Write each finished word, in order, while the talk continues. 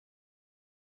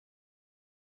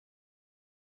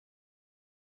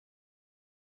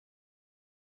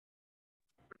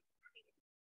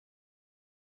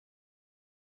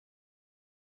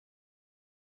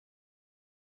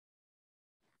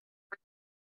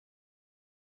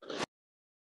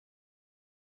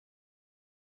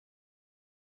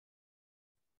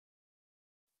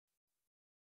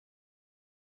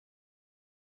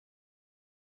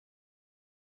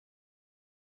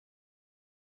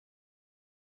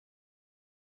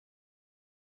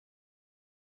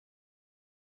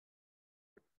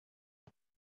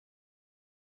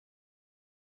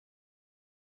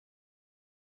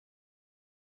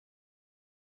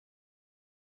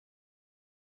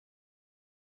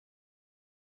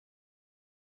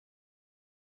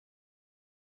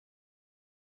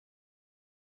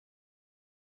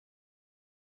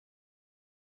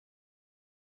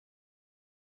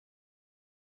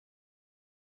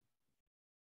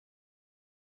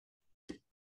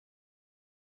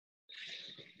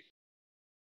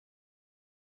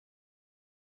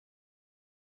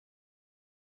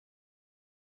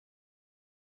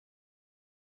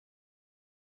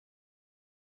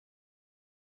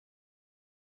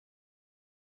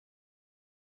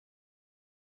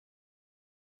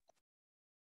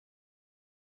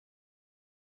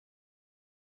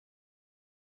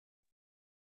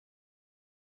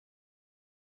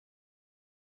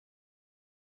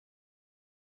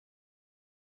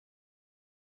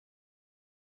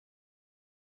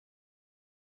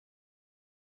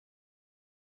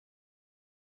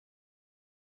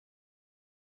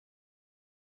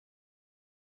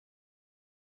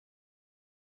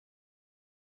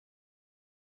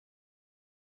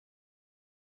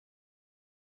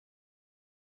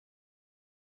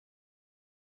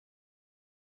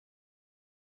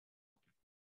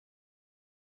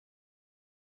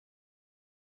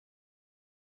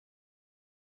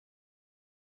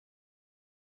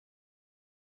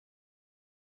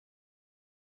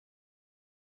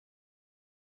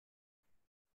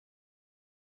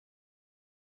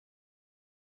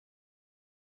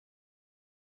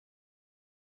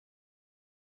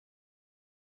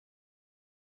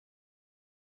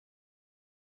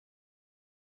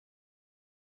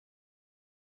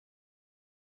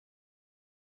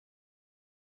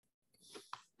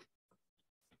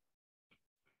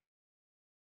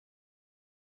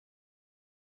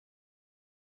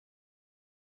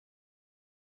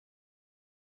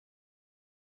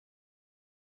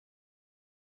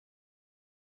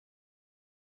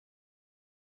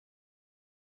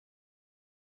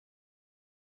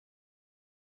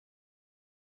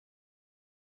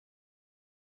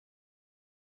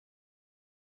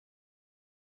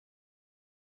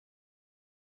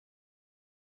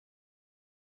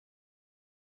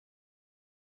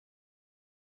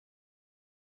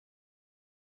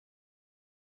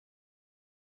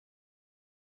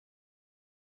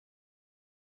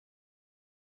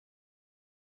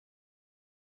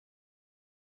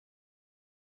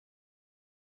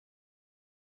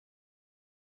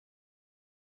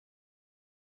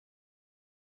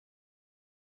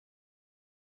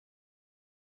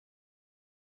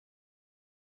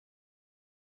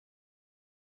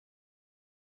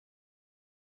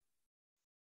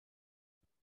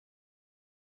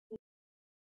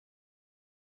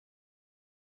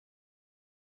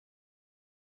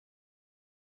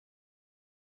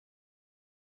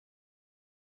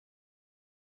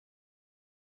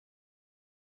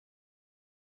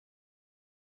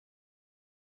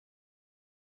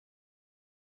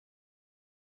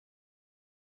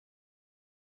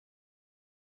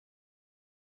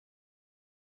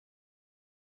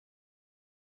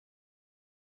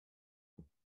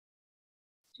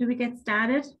Should we get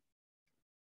started?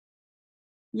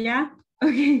 Yeah?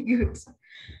 Okay, good.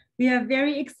 We are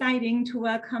very exciting to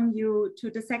welcome you to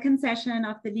the second session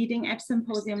of the Leading Edge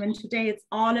Symposium, and today it's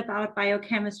all about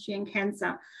biochemistry and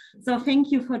cancer. So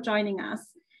thank you for joining us.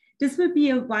 This will be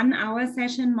a 1-hour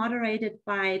session moderated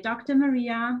by Dr.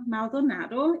 Maria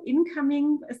Maldonado,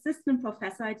 incoming assistant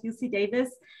professor at UC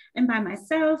Davis, and by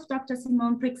myself, Dr.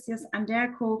 Simone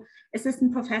Brixius-Anderko,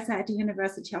 assistant professor at the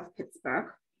University of Pittsburgh.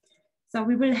 So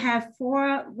we will have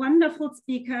 4 wonderful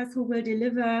speakers who will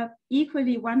deliver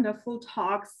equally wonderful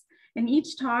talks, and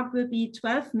each talk will be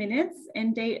 12 minutes,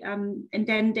 and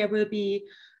then there will be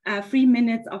 3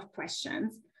 minutes of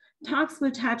questions. Talks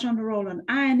will touch on the role of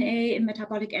RNA in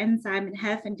metabolic enzyme in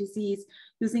health and disease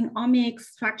using omics,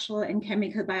 structural and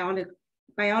chemical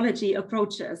biology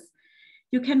approaches.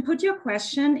 You can put your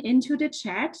question into the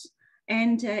chat,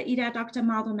 and either Dr.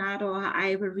 Maldonado or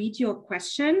I will read your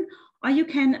question, or you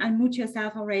can unmute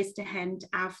yourself or raise the hand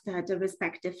after the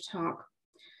respective talk.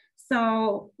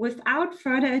 So without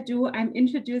further ado, I'm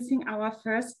introducing our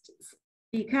first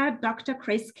speaker, Dr.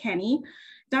 Grace Kenney.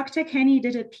 Dr. Kenney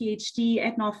did a PhD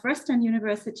at Northwestern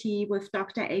University with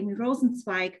Dr. Amy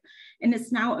Rosenzweig and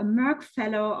is now a Merck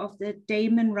Fellow of the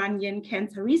Damon Runyon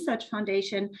Cancer Research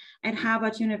Foundation at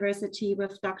Harvard University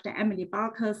with Dr. Emily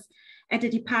Balkes at the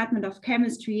Department of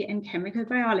Chemistry and Chemical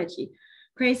Biology.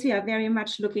 Grace, we are very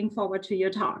much looking forward to your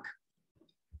talk.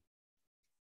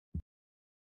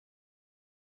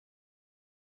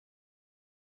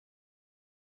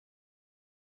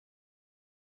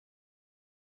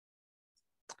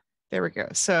 There we go.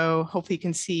 So hopefully you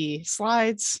can see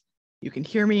slides, you can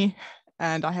hear me,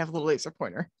 and I have a little laser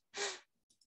pointer.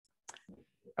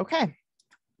 Okay,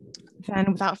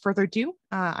 then without further ado,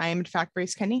 I am in fact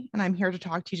Grace Kenney, and I'm here to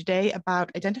talk to you today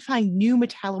about identifying new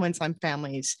metalloenzyme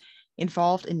families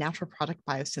involved in natural product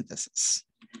biosynthesis.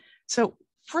 So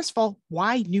first of all,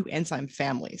 why new enzyme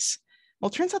families? Well,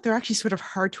 it turns out they're actually sort of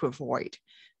hard to avoid.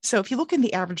 So if you look in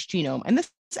the average genome, and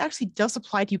this actually does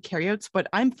apply to eukaryotes, but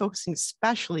I'm focusing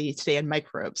especially today on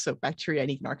microbes, so bacteria and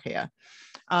even archaea.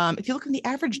 If you look in the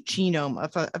average genome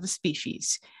of a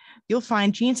species, you'll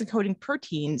find genes encoding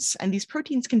proteins, and these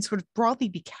proteins can sort of broadly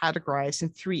be categorized in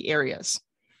 3 areas.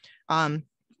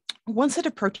 One set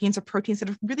of proteins are proteins that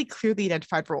have really clearly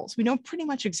identified roles. We know pretty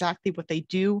much exactly what they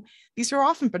do. These are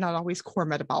often, but not always, core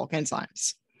metabolic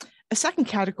enzymes. A second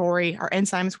category are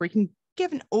enzymes where you can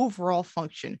give an overall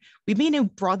function. We may know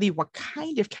broadly what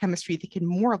kind of chemistry they can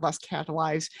more or less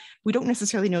catalyze. We don't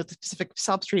necessarily know the specific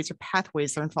substrates or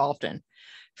pathways they're involved in.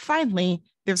 Finally,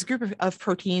 there's a group of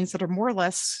proteins that are more or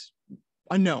less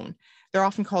unknown. They're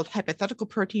often called hypothetical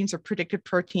proteins or predicted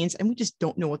proteins, and we just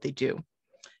don't know what they do.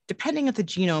 Depending on the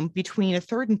genome, between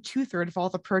 1/3 and 2/3 of all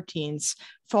the proteins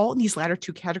fall in these latter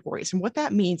 2 categories. And what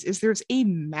that means is there's a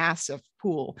massive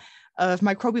pool of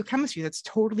microbial chemistry that's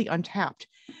totally untapped.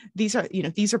 These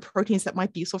are proteins that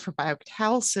might be useful for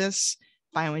biocatalysis,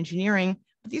 bioengineering,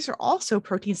 but these are also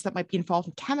proteins that might be involved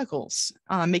in chemicals,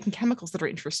 making chemicals that are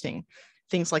interesting,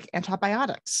 things like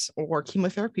antibiotics or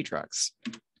chemotherapy drugs.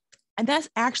 And that's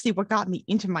actually what got me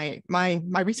into my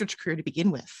research career to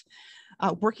begin with.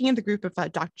 Working in the group of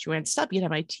Dr. Joanne Stubbe at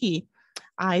MIT,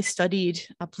 I studied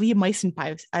bleomycin.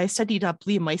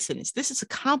 Bleomycin. This is a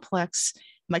complex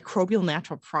microbial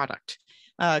natural product,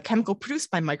 chemical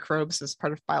produced by microbes as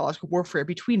part of biological warfare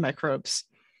between microbes.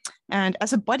 And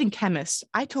as a budding chemist,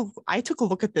 I took a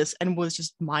look at this and was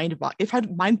just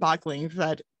mind-boggling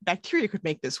that bacteria could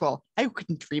make this. Well, I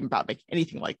couldn't dream about making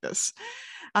anything like this.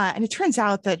 And it turns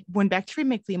out that when bacteria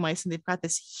make bleomycin, they've got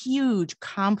this huge,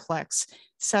 complex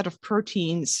set of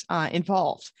proteins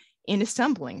involved in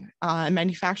assembling and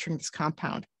manufacturing this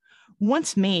compound.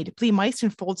 Once made,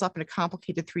 bleomycin folds up in a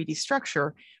complicated 3D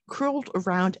structure curled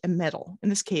around a metal, in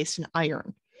this case, an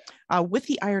iron. With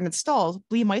the iron installed,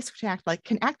 bleomycin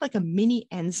can act like a mini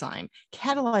enzyme,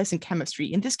 catalyzing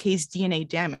chemistry, in this case, DNA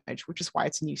damage, which is why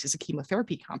it's in use as a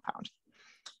chemotherapy compound.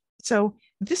 So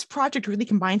this project really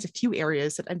combines a few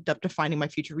areas that ended up defining my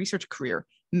future research career: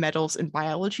 metals in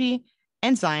biology,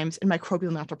 enzymes, and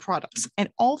microbial natural products. And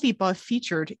all the above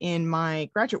featured in my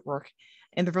graduate work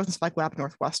in the Rosenzweig lab at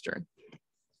Northwestern.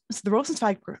 So the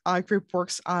Rosenzweig group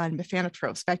works on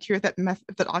methanotrophs, bacteria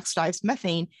that oxidize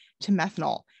methane to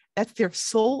methanol. That's their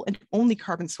sole and only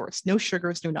carbon source, no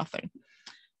sugars, no nothing.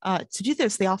 To do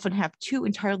this, they often have 2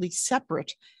 entirely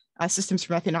separate systems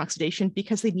for methane oxidation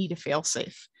because they need a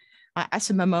failsafe.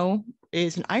 SMMO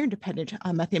is an iron-dependent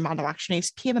methane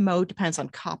monooxygenase. PMMO depends on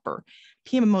copper.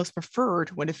 PMMO is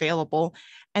preferred when available,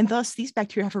 and thus these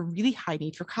bacteria have a really high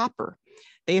need for copper.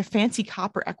 They have fancy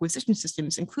copper acquisition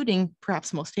systems, including,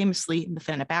 perhaps most famously,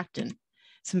 methanobactin.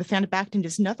 So methanobactin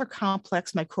is another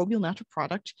complex microbial natural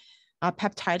product,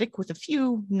 peptidic with a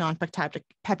few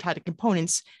non-peptidic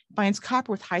components, binds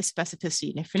copper with high specificity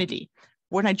and affinity.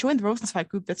 When I joined the Rosenzweig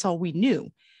group, that's all we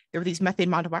knew. There were these methane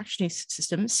monoactionase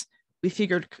systems. We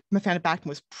figured methanobactin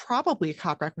was probably a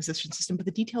copper acquisition system, but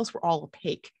the details were all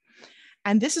opaque.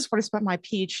 And this is what I spent my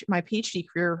PhD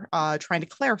career trying to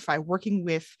clarify, working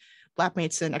with lab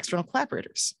mates and external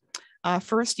collaborators.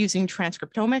 First, using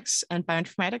transcriptomics and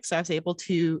bioinformatics, I was able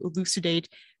to elucidate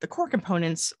the core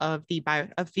components of the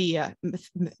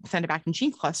methanobactin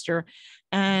gene cluster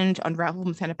and unravel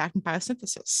methanobactin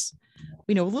biosynthesis.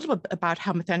 We know a little bit about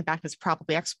how methanobactin is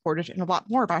probably exported and a lot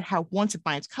more about how once it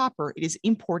binds copper, it is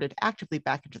imported actively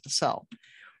back into the cell.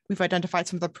 We've identified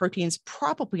some of the proteins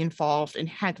probably involved in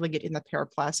handling it in the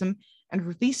periplasm and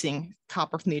releasing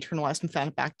copper from the internalized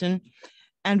methanobactin.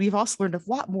 And we've also learned a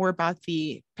lot more about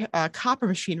the copper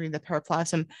machinery in the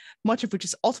periplasm, much of which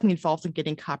is ultimately involved in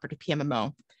getting copper to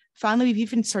PMMO. Finally, we've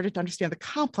even started to understand the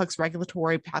complex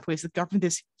regulatory pathways that govern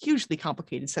this hugely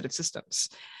complicated set of systems.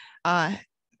 And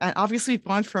obviously, we've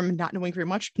gone from not knowing very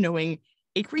much to knowing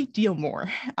a great deal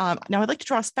more. Now, I'd like to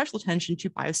draw special attention to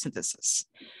biosynthesis.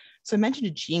 So I mentioned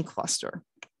a gene cluster.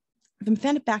 The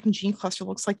methanobactin gene cluster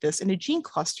looks like this, and a gene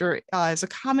cluster is a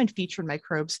common feature in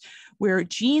microbes where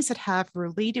genes that have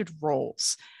related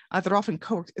roles that are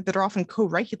often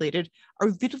co-regulated are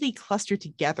literally clustered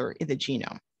together in the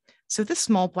genome. So this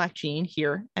small black gene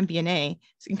here, MBNA,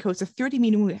 encodes a 30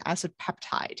 amino acid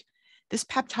peptide. This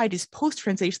peptide is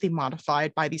post-translationally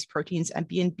modified by these proteins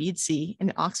MB and B and C in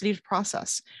an oxidative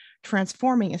process,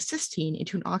 transforming a cysteine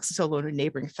into an oxazole and a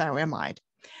neighboring thioamide.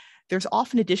 There's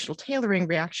often additional tailoring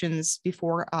reactions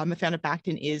before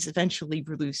methanobactin is eventually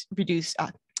released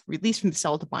from the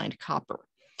cell to bind copper.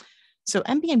 So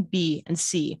MB and B and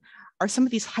C are some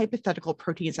of these hypothetical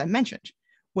proteins I mentioned.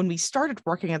 When we started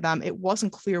working on them, it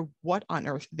wasn't clear what on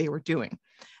earth they were doing.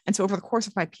 And so over the course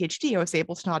of my PhD, I was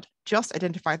able to not just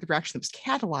identify the reaction that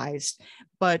was catalyzed,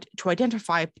 but to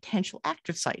identify potential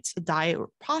active sites, a di or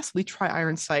possibly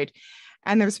tri-iron site.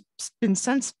 And there's been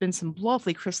since been some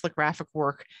lovely crystallographic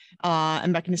work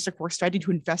and mechanistic work starting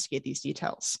to investigate these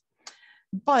details.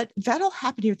 But that all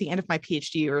happened here at the end of my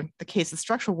PhD, or the case of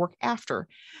structural work after.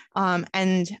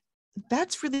 And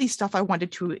that's really stuff I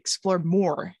wanted to explore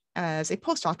more as a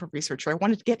postdoctoral researcher. I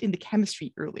wanted to get into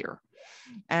chemistry earlier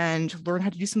and learn how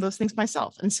to do some of those things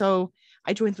myself. And so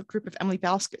I joined the group of Emily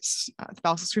Balskis. The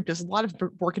Balskis group does a lot of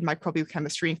work in microbial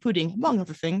chemistry, including, among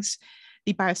other things,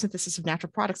 the biosynthesis of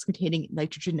natural products containing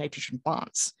nitrogen-nitrogen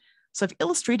bonds. So I've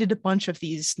illustrated a bunch of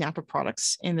these natural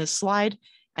products in this slide.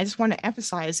 I just want to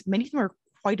emphasize many of them are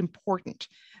quite important.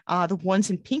 The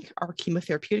ones in pink are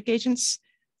chemotherapeutic agents.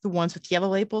 The ones with yellow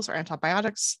labels are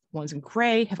antibiotics. The ones in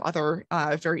gray have other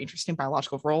very interesting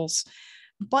biological roles.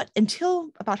 But until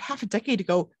about half a decade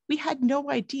ago, we had no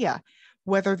idea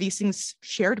whether these things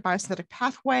shared a biosynthetic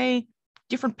pathway,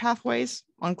 different pathways,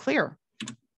 unclear.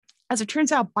 As it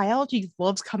turns out, biology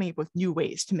loves coming up with new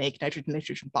ways to make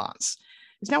nitrogen-nitrogen bonds.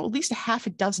 There's now at least a half a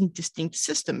dozen distinct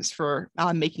systems for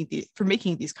making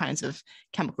these kinds of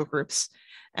chemical groups.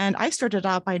 And I started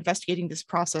out by investigating this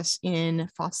process in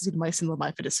phosphacetamycin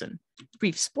lomifidicin.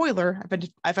 Brief spoiler,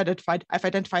 I've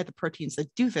identified the proteins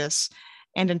that do this,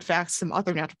 and in fact, some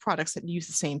other natural products that use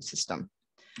the same system.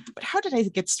 But how did I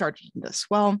get started in this?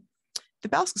 Well, the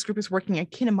Balskis group is working on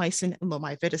kinemycin and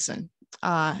lomifidicin.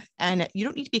 And you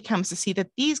don't need to be a chemist to see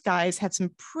that these guys had some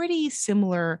pretty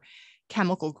similar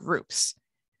chemical groups.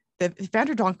 The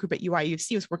Vanderdonk group at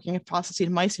UIUC was working on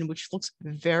phosphacetamycin, which looks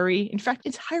in fact,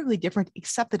 entirely different,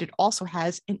 except that it also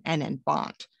has an NN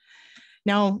bond.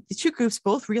 Now, the two groups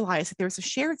both realized that there's a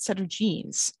shared set of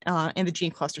genes in the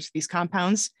gene clusters for these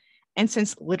compounds. And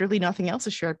since literally nothing else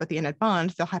is shared but the NN bond,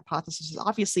 the hypothesis is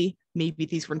obviously maybe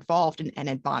these were involved in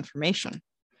NN bond formation.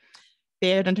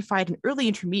 They identified an early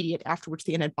intermediate after which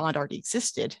the NN bond already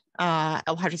existed,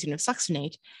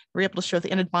 L-hydroxynosuccinate. We're able to show the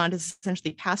NN bond is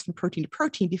essentially passed from protein to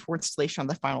protein before installation on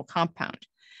the final compound.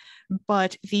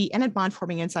 But the NN bond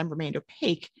forming enzyme remained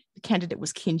opaque. The candidate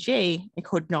was KINJ,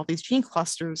 encoded in all these gene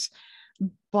clusters,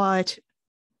 but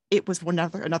it was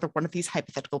another one of these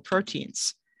hypothetical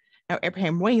proteins. Now,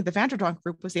 Abraham Wang, the Vanderdonk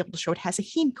group, was able to show it has a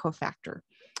heme cofactor,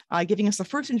 giving us the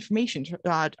first information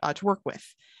to work with.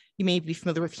 You may be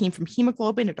familiar with heme from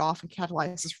hemoglobin. It often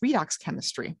catalyzes redox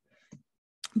chemistry.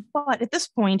 But at this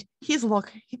point, his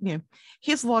luck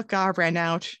ran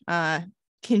out.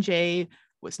 KINJ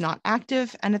was not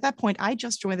active. And at that point, I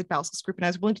just joined the Balskis group and I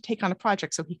was willing to take on a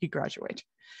project so he could graduate.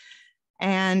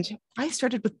 And I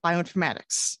started with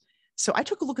bioinformatics. So I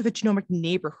took a look at the genomic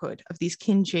neighborhood of these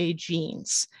KINJ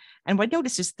genes. And what I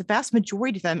noticed is the vast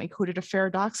majority of them encoded a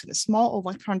ferredoxin, a small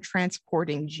electron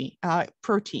transporting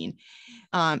protein,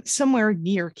 somewhere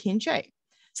near kin J.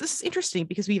 So this is interesting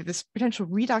because we have this potential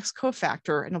redox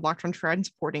cofactor and electron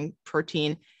transporting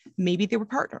protein. Maybe they were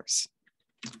partners.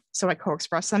 So I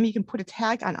co-express them. You can put a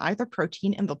tag on either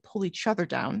protein and they'll pull each other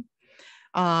down.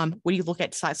 When you look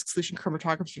at size exclusion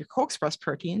chromatography for co-expressed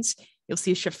proteins, you'll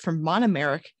see a shift from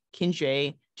monomeric kin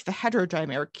J to the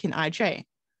heterodimeric kin IJ.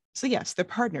 So yes, they're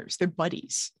partners, they're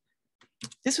buddies.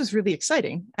 This was really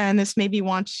exciting. And this made me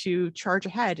want to charge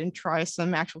ahead and try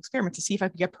some actual experiments to see if I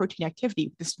could get protein activity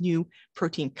with this new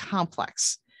protein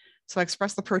complex. So I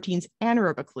expressed the proteins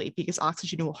anaerobically because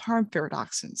oxygen will harm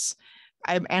ferredoxins.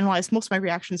 I've analyzed most of my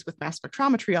reactions with mass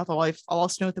spectrometry, although I'll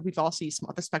also note that we've also used some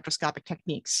other spectroscopic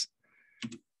techniques.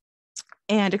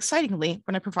 And excitingly,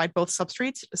 when I provide both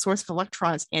substrates, a source of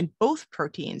electrons, and both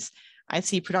proteins, I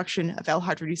see production of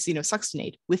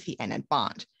L-hydroxenosuccinate with the N-N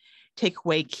bond. Take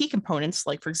away key components,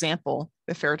 like for example,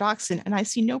 the ferredoxin, and I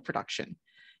see no production.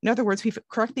 In other words, we've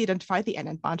correctly identified the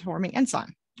N-N bond forming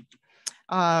enzyme.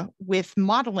 With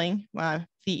modeling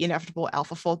the inevitable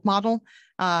alpha fold model,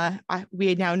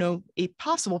 we now know a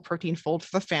possible protein fold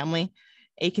for the family,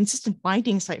 a consistent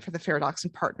binding site for the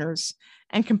ferredoxin partners,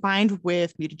 and combined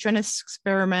with mutagenesis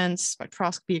experiments,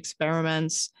 spectroscopy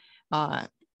experiments,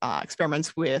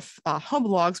 experiments with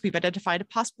homologs, we've identified a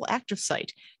possible active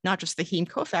site, not just the heme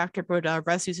cofactor, but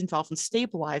residues involved in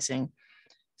stabilizing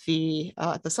the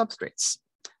substrates.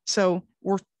 So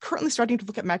we're currently starting to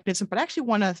look at mechanism, but I actually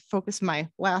want to focus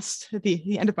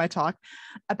the end of my talk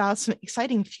about some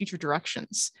exciting future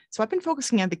directions. So I've been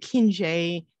focusing on the kin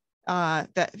J,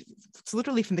 that's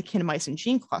literally from the kinnomycin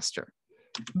gene cluster,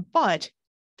 but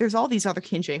there's all these other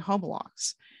kin J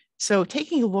homologs. So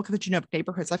taking a look at the genomic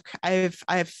neighborhoods, I've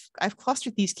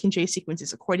clustered these kin J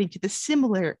sequences according to the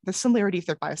similarity of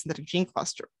their biosynthetic gene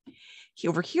cluster.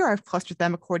 Over here, I've clustered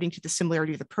them according to the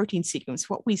similarity of the protein sequence.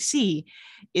 What we see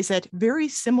is that very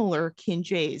similar kin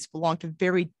Js belong to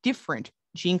very different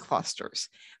gene clusters.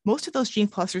 Most of those gene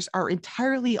clusters are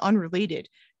entirely unrelated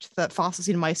to the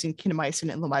phosphoxynomycin,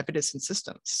 kinnomycin, and lamivudine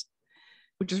systems,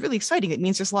 which is really exciting. It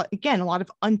means there's a lot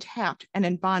of untapped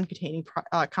N-N bond containing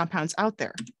compounds out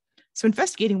there. So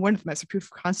investigating one of them as a proof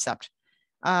of concept,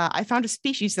 I found a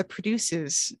species that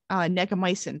produces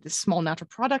negamycin, this small natural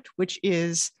product, which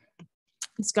is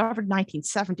discovered in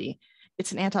 1970.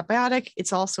 It's an antibiotic.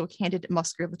 It's also a candidate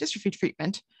muscular dystrophy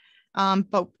treatment.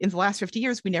 But in the last 50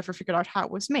 years, we never figured out how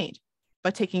it was made.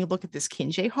 But taking a look at this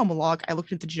kin J homolog, I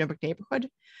looked at the genomic neighborhood,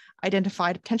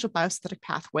 identified a potential biosynthetic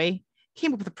pathway,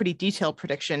 came up with a pretty detailed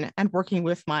prediction, and working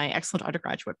with my excellent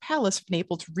undergraduate Palace, have been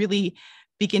able to really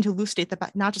begin to elucidate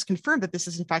that, not just confirm that this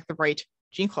is in fact the right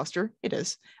gene cluster, it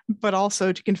is, but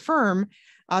also to confirm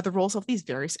the roles of these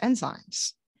various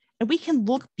enzymes. And we can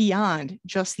look beyond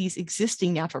just these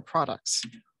existing natural products.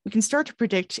 We can start to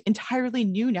predict entirely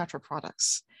new natural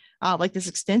products, like this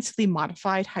extensively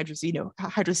modified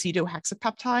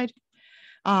hydroxydohexapeptide,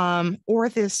 or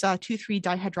this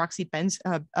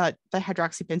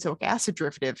 2,3-dihydroxybenzoic acid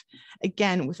derivative,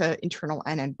 again with an internal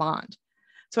N-N bond.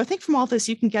 So I think from all this,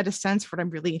 you can get a sense for what I'm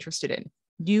really interested in: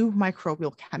 new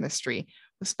microbial chemistry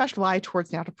with special eye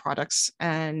towards natural products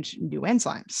and new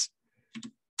enzymes.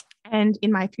 And in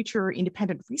my future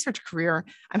independent research career,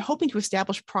 I'm hoping to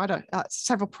establish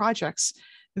several projects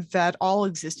that all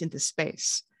exist in this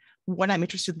space. What I'm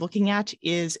interested in looking at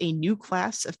is a new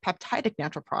class of peptidic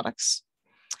natural products.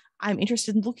 I'm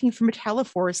interested in looking for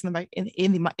metallophores in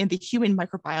the human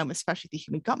microbiome, especially the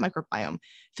human gut microbiome,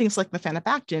 things like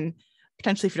methanobac,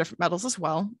 potentially for different metals as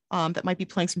well, that might be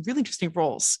playing some really interesting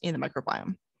roles in the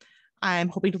microbiome. I'm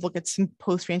hoping to look at some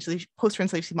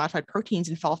post-translationally modified proteins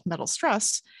involved in metal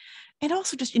stress, and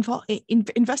also just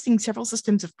investing in several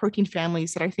systems of protein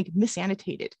families that I think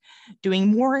misannotated, doing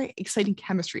more exciting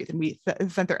chemistry than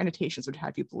their annotations would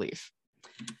have you believe.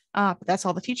 But that's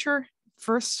all the future.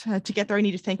 First, to get there, I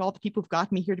need to thank all the people who've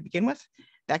gotten me here to begin with.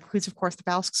 That includes, of course, the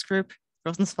Biochemistry group,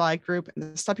 Rosenzweig group, and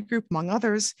the study group, among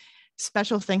others.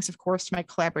 Special thanks, of course, to my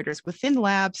collaborators within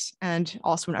labs and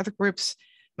also in other groups,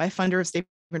 my funders, they've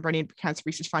been running Cancer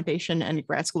Research Foundation and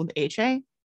grad school in the AHA,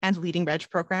 and the Leading Reg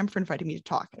program for inviting me to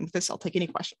talk. And with this, I'll take any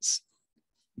questions.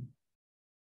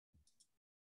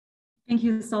 Thank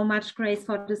you so much, Grace,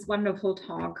 for this wonderful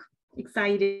talk.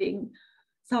 Exciting.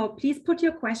 So please put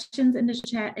your questions in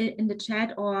the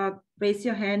chat, or raise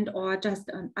your hand, or just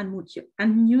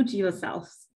unmute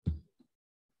yourselves.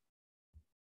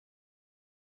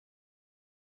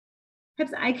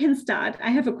 Perhaps I can start. I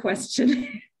have a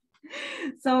question.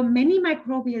 So many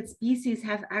microbial species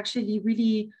have actually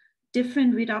really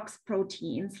different redox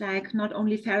proteins, like not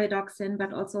only ferredoxin,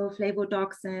 but also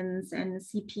flavodoxins and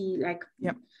CP, like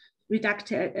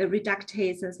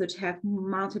reductases, which have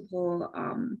multiple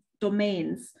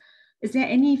domains. Is there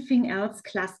anything else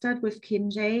clustered with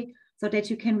KINJ so that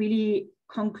you can really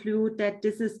conclude that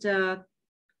this is the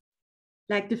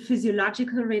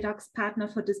physiological redox partner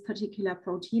for this particular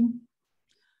protein?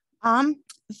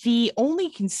 The only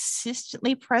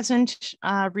consistently present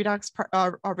redox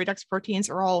proteins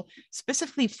are all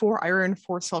specifically 4-iron,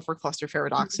 4-sulfur cluster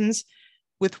ferredoxins.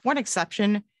 With one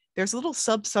exception, there's a little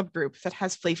subgroup that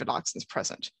has flavodoxins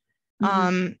present.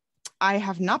 I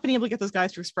have not been able to get those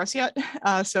guys to express yet,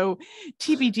 so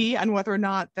TBD on whether or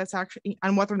not they're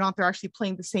actually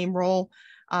playing the same role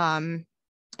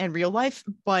in real life,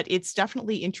 but it's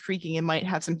definitely intriguing and might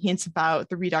have some hints about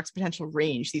the redox potential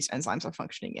range these enzymes are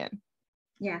functioning in.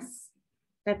 Yes,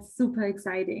 that's super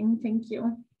exciting. Thank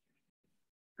you.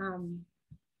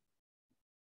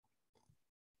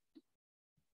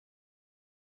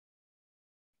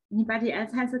 Anybody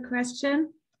else has a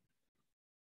question?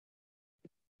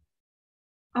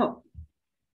 Oh.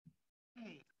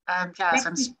 Hey, thank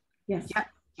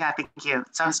you.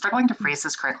 So I'm struggling to phrase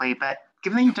this correctly, but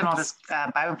given that you've done all this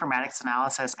bioinformatics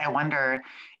analysis, I wonder,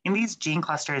 in these gene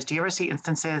clusters, do you ever see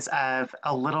instances of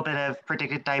a little bit of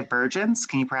predicted divergence?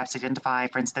 Can you perhaps identify,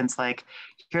 for instance, like,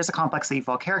 here's a complex that you've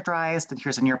well characterized, and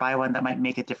here's a nearby one that might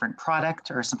make a different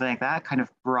product or something like that, kind of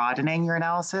broadening your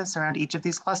analysis around each of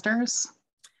these clusters?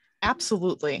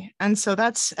 Absolutely. And so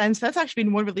that's actually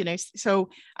been one really nice. So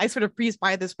I sort of breezed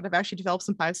by this, but I've actually developed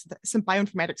some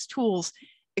bioinformatics tools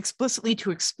explicitly to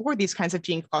explore these kinds of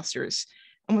gene clusters.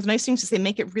 And what's nice things is they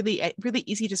make it really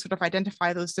easy to sort of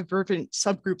identify those divergent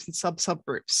subgroups and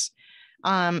subgroups.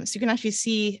 So you can actually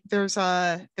see there's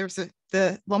the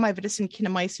lomivitocin,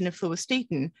 kinemycin, and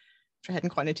fluostatin, which I hadn't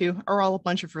quite into, are all a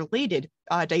bunch of related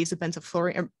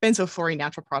benzofluorine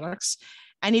natural products.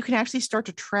 And you can actually start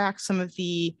to track some of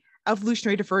the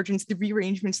evolutionary divergence, the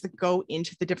rearrangements that go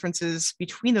into the differences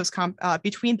between those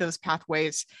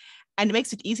pathways. And it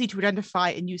makes it easy to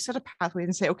identify a new set of pathways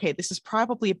and say, okay, this is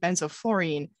probably a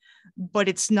benzofluorine, but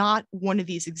it's not one of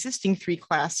these existing 3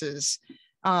 classes.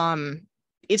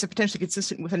 Is it potentially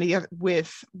consistent with any other,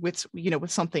 with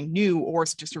something new, or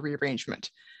is it just a rearrangement?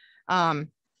 And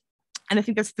I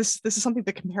think this is something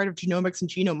that comparative genomics and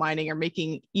genome mining are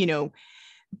making,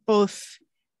 both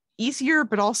easier,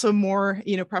 but also more,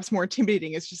 perhaps more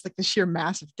intimidating. It's just like the sheer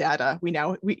mass of data we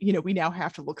now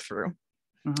have to look through.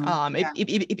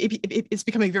 It's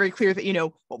becoming very clear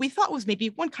that, what we thought was maybe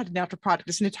one kind of natural product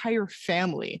is an entire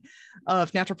family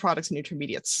of natural products and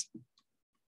intermediates.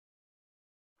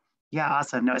 Yeah,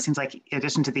 awesome. No, it seems like in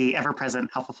addition to the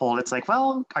ever-present AlphaFold, it's like,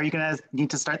 well, are you going to need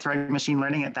to start throwing machine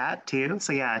learning at that too?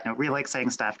 So yeah, no, really exciting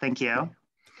stuff. Thank you.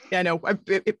 Yeah, no, I'm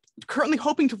currently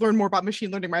hoping to learn more about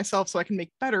machine learning myself so I can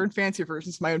make better and fancier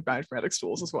versions of my own bioinformatics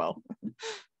tools as well.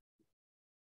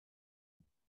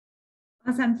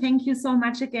 Awesome. Thank you so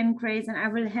much again, Grace. And I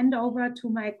will hand over to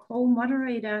my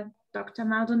co-moderator, Dr.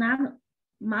 Maldonado.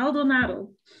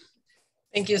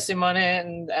 Thank you, Simone,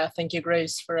 and thank you,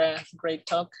 Grace, for a great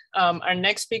talk. Our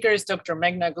next speaker is Dr.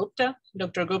 Meghna Gupta.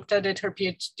 Dr. Gupta did her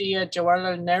PhD at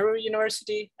Jawaharlal Nehru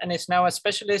University and is now a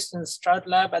specialist in the Stroud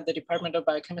Lab at the Department of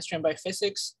Biochemistry and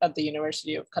Biophysics at the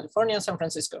University of California, San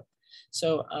Francisco.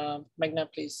 So Meghna,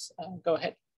 please go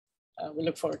ahead. We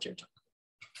look forward to your talk.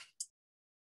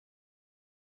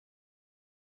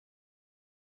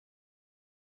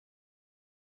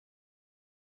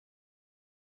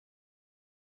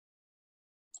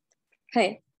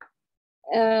 Hi,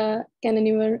 can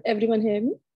everyone hear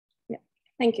me? Yeah,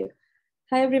 thank you.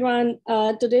 Hi, everyone.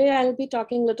 Today I'll be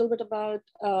talking a little bit about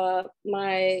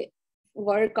my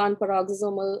work on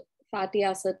peroxisomal fatty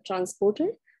acid transporter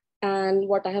and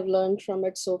what I have learned from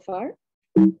it so far.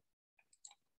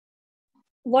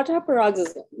 What are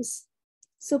peroxisomes?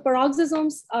 So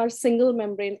peroxisomes are single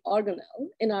membrane organelle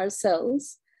in our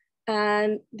cells,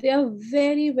 and they are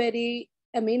very, very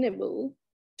amenable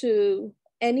to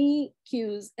any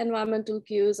cues, environmental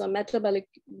cues or metabolic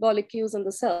cues in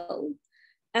the cell.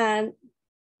 And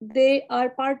they are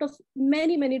part of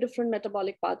many, many different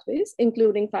metabolic pathways,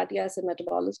 including fatty acid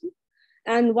metabolism.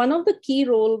 And one of the key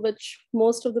role which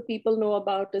most of the people know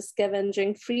about is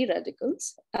scavenging free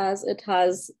radicals, as it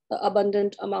has an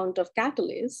abundant amount of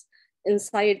catalase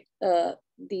inside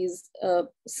these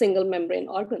single membrane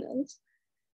organelles.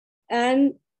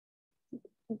 And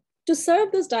to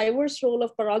serve this diverse role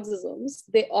of peroxisomes,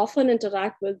 they often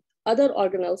interact with other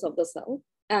organelles of the cell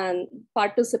and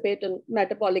participate in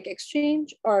metabolic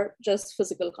exchange or just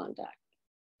physical contact.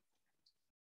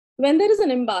 When there is an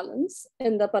imbalance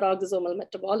in the peroxisomal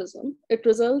metabolism, it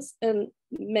results in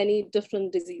many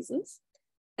different diseases.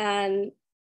 And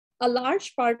a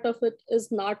large part of it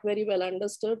is not very well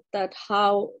understood, that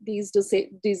how these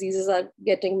diseases are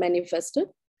getting manifested.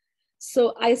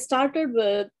 So I started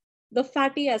with the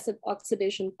fatty acid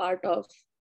oxidation part of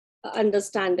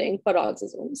understanding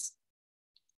peroxisomes.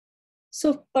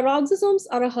 So peroxisomes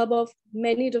are a hub of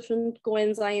many different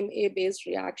coenzyme A-based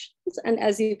reactions. And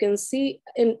as you can see,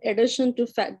 in addition to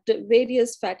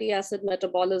various fatty acid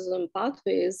metabolism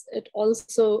pathways, it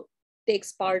also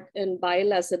takes part in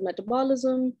bile acid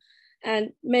metabolism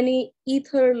and many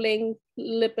ether-linked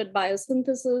lipid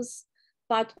biosynthesis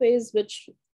pathways, which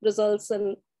results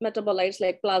in metabolites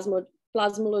like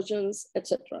plasmalogens,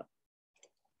 etc.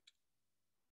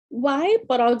 Why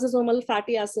peroxisomal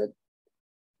fatty acid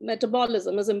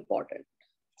metabolism is important?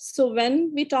 So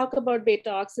when we talk about beta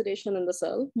oxidation in the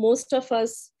cell, most of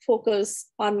us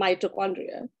focus on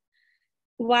mitochondria.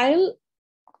 While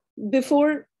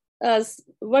before us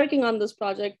working on this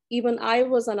project, even I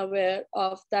was unaware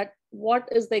of that, what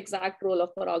is the exact role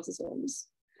of peroxisomes.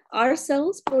 Our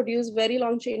cells produce very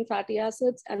long chain fatty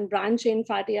acids and branch chain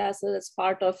fatty acids as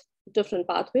part of different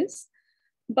pathways.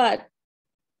 But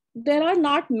there are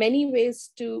not many ways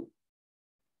to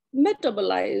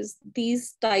metabolize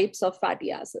these types of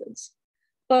fatty acids.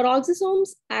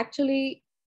 Peroxisomes actually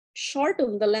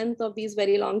shorten the length of these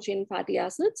very long chain fatty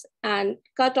acids and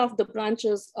cut off the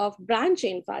branches of branch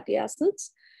chain fatty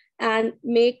acids and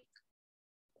make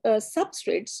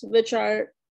substrates which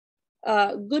are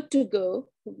good to go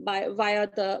via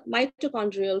the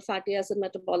mitochondrial fatty acid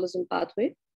metabolism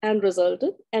pathway and result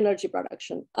in energy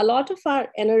production. A lot of our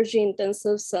energy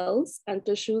intensive cells and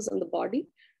tissues in the body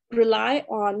rely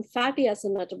on fatty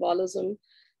acid metabolism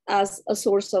as a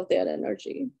source of their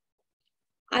energy.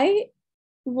 I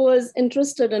was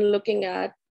interested in looking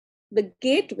at the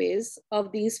gateways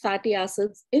of these fatty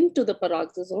acids into the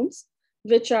peroxisomes,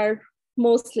 which are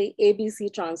mostly ABC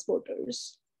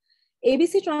transporters.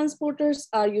 ABC transporters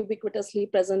are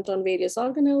ubiquitously present on various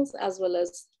organelles as well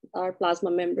as our plasma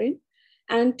membrane.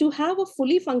 And to have a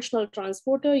fully functional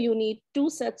transporter, you need 2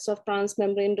 sets of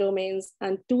transmembrane domains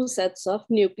and 2 sets of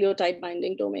nucleotide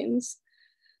binding domains.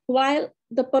 While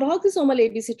the peroxisomal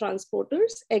ABC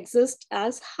transporters exist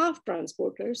as half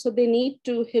transporters, so they need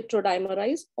to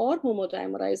heterodimerize or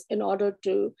homodimerize in order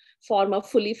to form a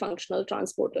fully functional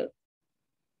transporter.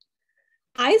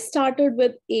 I started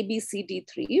with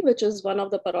ABCD3, which is one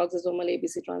of the peroxisomal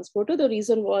ABC transporter. The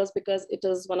reason was because it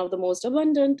is one of the most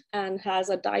abundant and has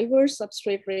a diverse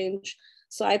substrate range.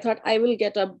 So I thought I will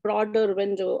get a broader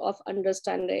window of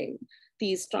understanding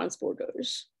these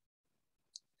transporters.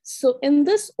 So in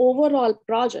this overall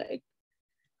project,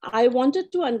 I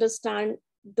wanted to understand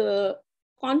the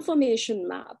conformation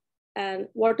map and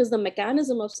what is the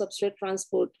mechanism of substrate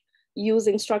transport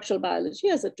using structural biology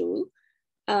as a tool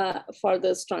for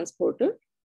this transporter.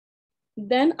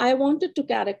 Then I wanted to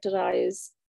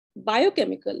characterize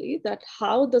biochemically that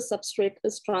how the substrate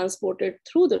is transported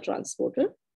through the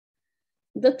transporter.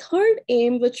 The third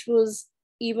aim, which was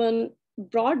even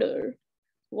broader,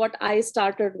 what I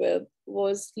started with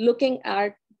was looking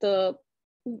at the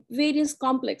various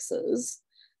complexes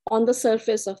on the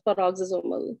surface of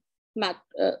peroxisomal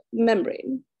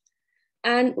membrane.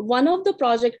 And one of the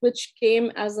projects which came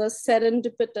as a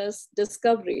serendipitous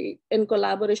discovery in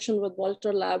collaboration with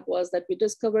Walter Lab was that we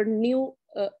discovered new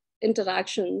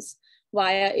interactions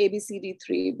via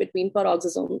ABCD3 between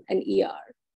peroxisome and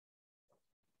ER.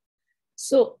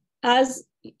 So as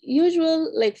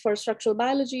usual, like for structural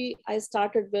biology, I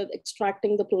started with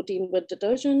extracting the protein with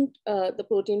detergent. The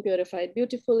protein purified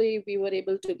beautifully. We were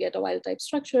able to get a wild type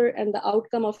structure, and the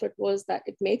outcome of it was that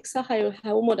it makes a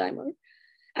homodimer.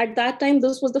 At that time,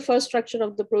 this was the first structure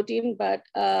of the protein, but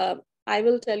I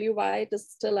will tell you why it is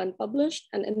still unpublished.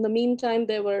 And in the meantime,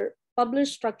 there were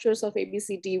published structures of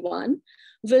ABCD1,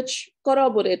 which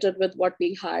corroborated with what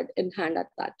we had in hand at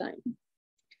that time.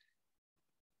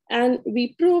 And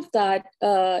we proved that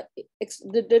the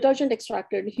detergent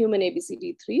extracted human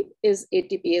ABCD3 is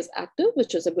ATPase active,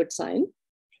 which is a good sign.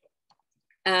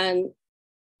 And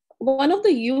one of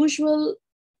the usual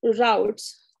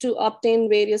routes to obtain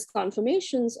various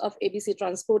conformations of ABC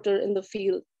transporter in the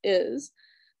field is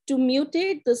to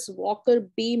mutate this Walker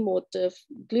B motif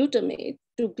glutamate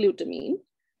to glutamine.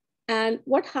 And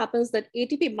what happens that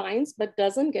ATP binds but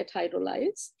doesn't get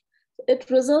hydrolyzed.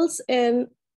 It results in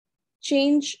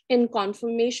change in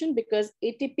conformation because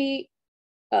ATP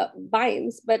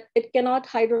binds, but it cannot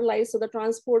hydrolyze, so the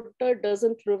transporter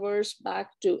doesn't reverse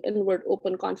back to inward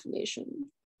open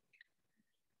conformation.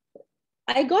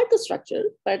 I got the structure,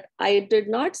 but I did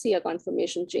not see a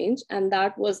conformation change, and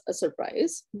that was a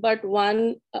surprise. But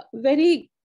one very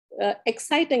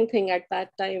exciting thing at that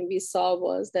time we saw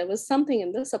was there was something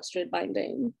in the substrate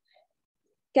binding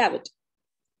cavity.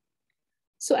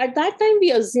 So at that time,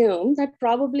 we assumed that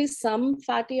probably some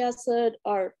fatty acid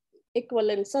or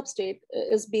equivalent substrate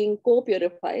is being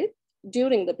co-purified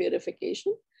during the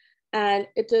purification, and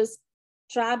it is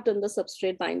trapped in the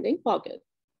substrate binding pocket.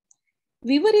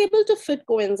 We were able to fit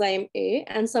coenzyme A,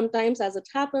 and sometimes, as it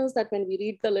happens, that when we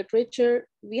read the literature,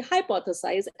 we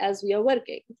hypothesize as we are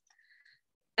working.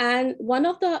 And one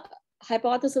of the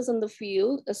hypotheses in the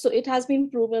field, so it has been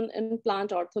proven in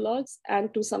plant orthologs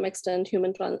and to some extent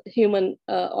human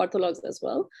orthologs as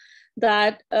well,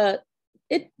 that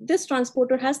this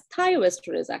transporter has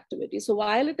thioesterase activity. So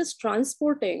while it is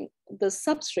transporting the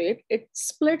substrate, it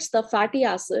splits the fatty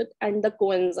acid and the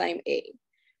coenzyme A.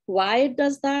 Why it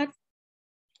does that?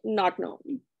 Not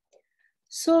known.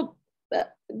 So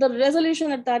the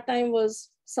resolution at that time was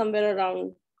somewhere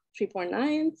around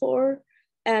 3.94,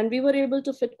 and we were able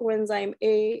to fit coenzyme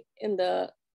A in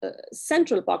the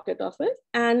central pocket of it.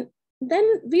 And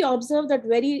then we observed that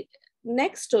very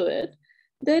next to it,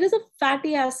 there is a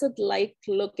fatty acid-like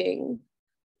looking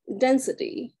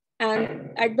density.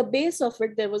 And at the base of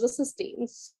it, there was a cysteine.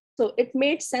 So it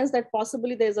made sense that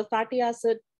possibly there's a fatty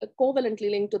acid covalently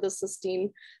linked to the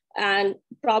cysteine, and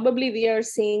probably we are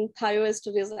seeing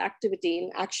thioesterase activity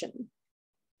in action.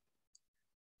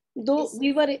 Though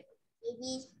we were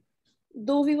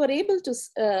able to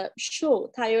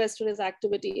show thioesterase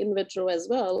activity in vitro as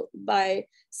well by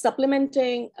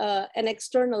supplementing an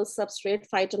external substrate,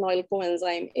 phytonoyl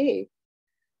coenzyme A,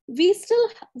 we still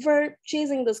were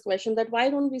chasing this question that why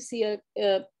don't we see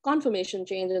a conformation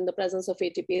change in the presence of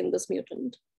ATP in this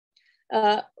mutant?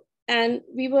 And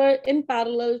we were in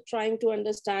parallel trying to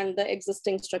understand the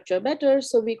existing structure better.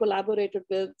 So we collaborated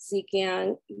with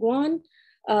Ziqiang Guan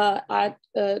at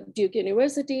Duke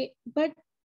University, but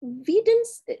we didn't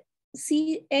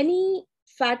see any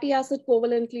fatty acid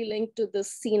covalently linked to the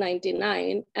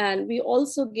C99. And we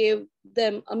also gave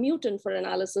them a mutant for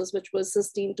analysis, which was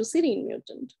cysteine to serine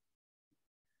mutant.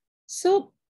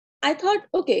 So I thought,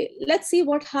 okay, let's see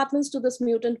what happens to this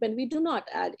mutant when we do not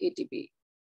add ATP.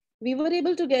 We were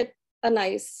able to get a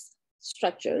nice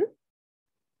structure.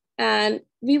 And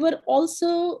we were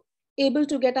also able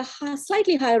to get a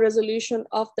slightly higher resolution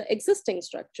of the existing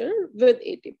structure with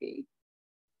ATP.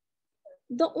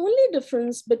 The only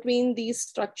difference between these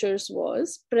structures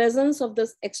was presence of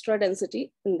this extra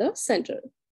density in the center.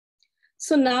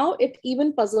 So now it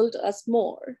even puzzled us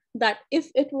more that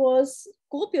if it was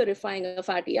co-purifying a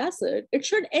fatty acid, it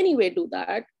should anyway do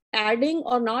that. Adding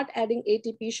or not adding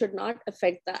ATP should not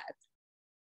affect that.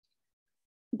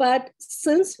 But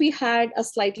since we had a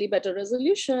slightly better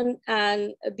resolution,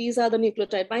 and these are the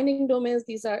nucleotide binding domains,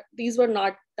 these were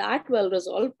not that well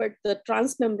resolved, but the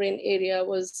transmembrane area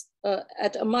was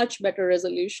at a much better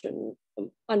resolution,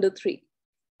 under 3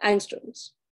 angstroms.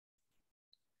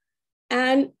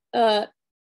 And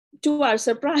to our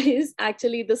surprise,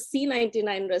 actually the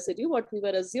C99 residue, what we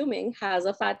were assuming has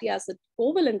a fatty acid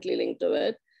covalently linked to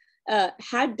it,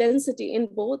 had density in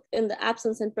both in the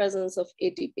absence and presence of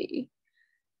ATP.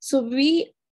 So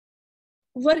we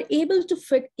were able to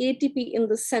fit ATP in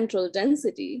the central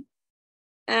density.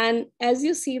 And as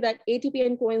you see that ATP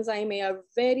and coenzyme A are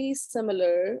very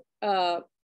similar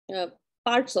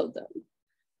parts of them.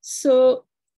 So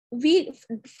we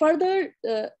further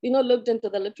looked into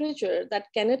the literature that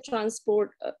can it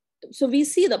transport, so we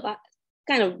see the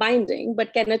kind of binding,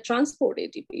 but can it transport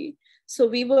ATP? So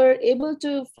we were able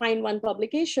to find one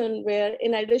publication where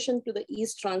in addition to the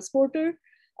yeast transporter,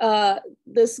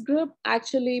 this group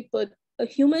actually put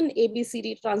human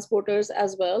ABCD transporters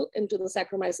as well into the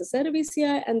Saccharomyces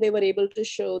cerevisiae, and they were able to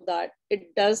show that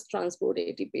it does transport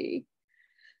ATP.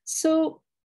 So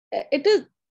it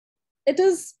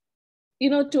is,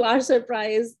 to our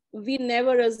surprise, we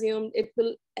never assumed it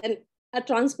will, and a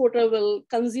transporter will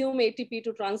consume ATP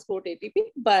to transport ATP,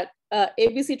 but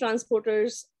ABC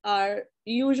transporters are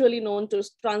usually known to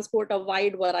transport a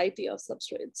wide variety of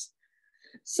substrates.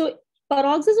 So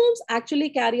peroxisomes actually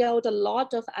carry out a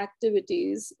lot of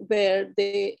activities where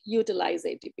they utilize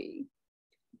ATP,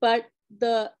 but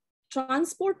the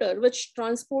transporter which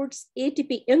transports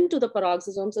ATP into the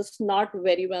peroxisomes is not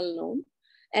very well known.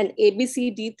 And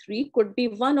ABCD3 could be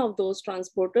one of those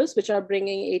transporters which are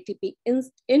bringing ATP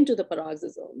into the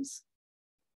peroxisomes.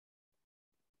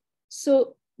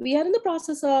 So we are in the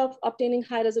process of obtaining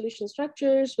high resolution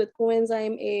structures with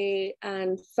coenzyme A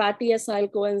and fatty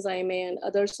acyl coenzyme A and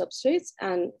other substrates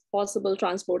and possible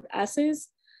transport assays.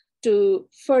 to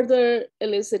further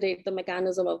elucidate the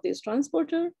mechanism of this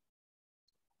transporter.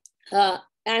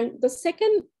 And the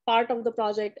second part of the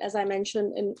project, as I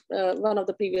mentioned in one of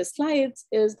the previous slides,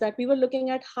 is that we were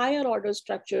looking at higher order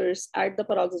structures at the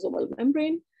peroxisomal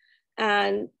membrane.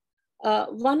 And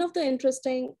one of the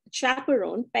interesting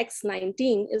chaperone,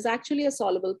 PEX19, is actually a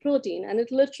soluble protein, and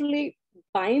it literally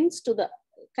binds to the,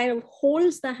 kind of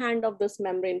holds the hand of this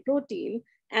membrane protein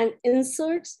and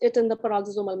inserts it in the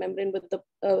peroxisomal membrane with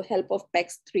the help of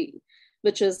PEX3,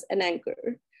 which is an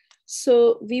anchor.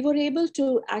 So we were able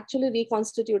to actually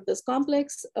reconstitute this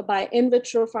complex by in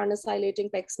vitro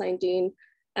farnesylating PEX19.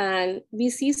 And we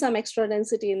see some extra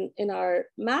density in our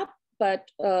map, but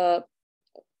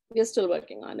we're still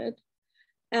working on it.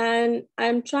 And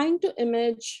I'm trying to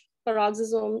image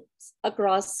peroxisomes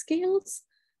across scales,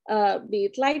 be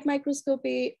it light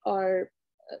microscopy or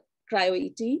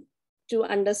cryo-ET, to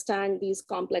understand these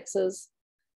complexes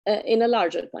in a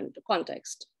larger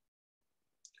context.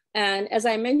 And as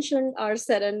I mentioned, our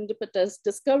serendipitous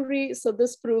discovery, so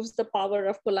this proves the power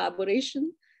of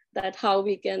collaboration, that how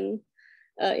we can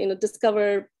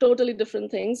discover totally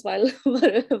different things while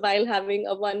having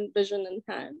a one vision in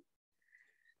hand.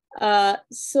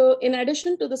 So in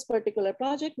addition to this particular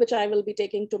project, which I will be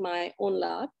taking to my own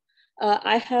lab,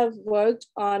 I have worked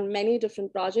on many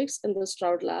different projects in the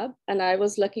Stroud lab, and I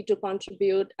was lucky to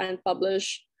contribute and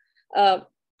publish a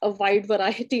wide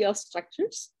variety of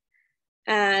structures.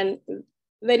 And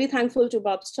very thankful to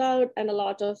Bob Stroud and a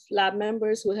lot of lab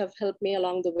members who have helped me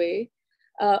along the way.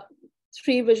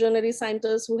 3 visionary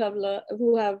scientists who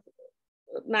have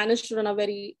managed to run a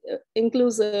very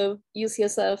inclusive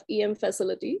UCSF EM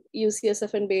facility,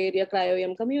 UCSF and Bay Area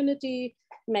cryo-EM community,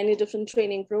 many different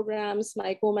training programs,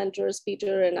 my co-mentors,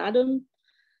 Peter and Adam,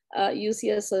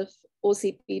 UCSF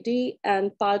OCPD,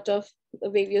 and part of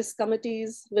the various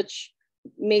committees, which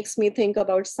makes me think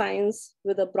about science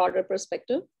with a broader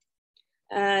perspective.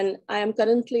 And I am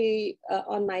currently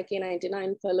on my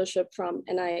K99 fellowship from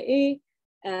NIA,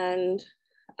 and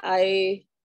I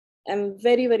am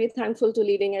very, very thankful to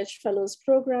Leading Edge Fellows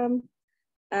program,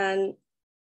 and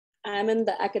I'm in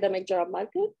the academic job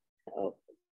market.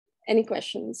 Any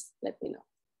questions, let me know.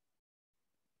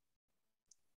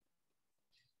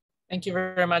 Thank you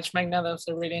very much, Meghna. That was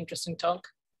a really interesting talk.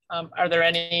 Are there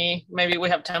any, maybe we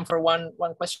have time for one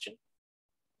question.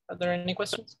 Are there any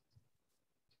questions?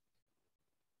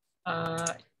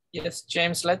 Yes,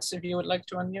 James Letts, if you would like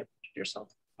to unmute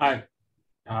yourself. Hi,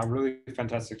 really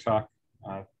fantastic talk.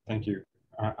 Thank you.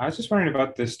 I was just wondering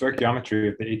about the stoichiometry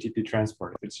of the ATP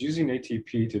transport. If it's using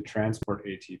ATP to transport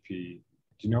ATP,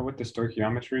 do you know what the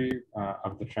stoichiometry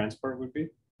of the transport would be?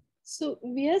 So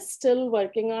we are still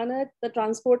working on it. The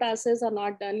transport assays are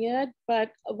not done yet,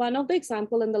 but one of the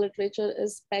examples in the literature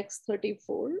is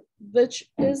PEX34, which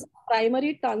is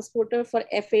primary transporter for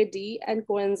FAD and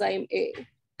coenzyme A,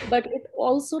 but it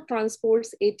also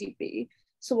transports ATP.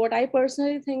 So what I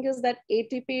personally think is that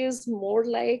ATP is more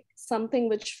like something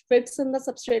which fits in the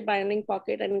substrate binding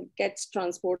pocket and gets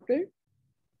transported.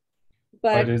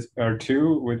 But are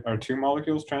two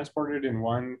molecules transported in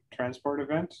one transport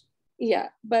event? Yeah,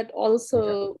 but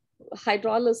also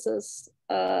hydrolysis.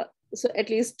 So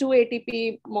at least 2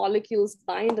 ATP molecules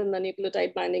bind in the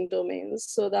nucleotide binding domains.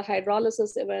 So the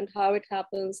hydrolysis event, how it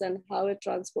happens and how it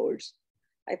transports,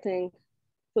 I think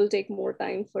will take more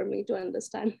time for me to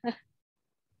understand.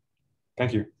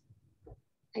 Thank you.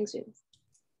 Thanks, James.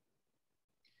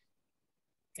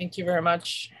 Thank you very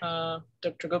much,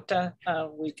 Dr. Gupta.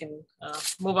 We can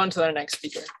move on to our next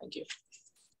speaker. Thank you.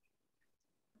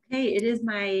 Okay, it is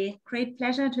my great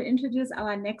pleasure to introduce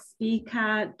our next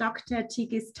speaker, Dr.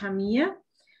 Tigist Tamir.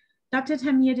 Dr.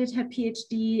 Tamir did her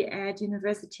PhD at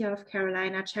University of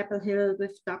Carolina, Chapel Hill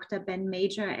with Dr. Ben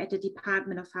Major at the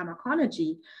Department of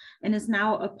Pharmacology, and is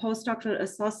now a postdoctoral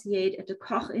associate at the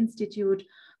Koch Institute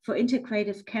for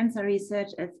Integrative Cancer Research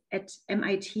at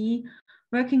MIT,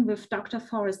 working with Dr.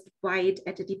 Forrest White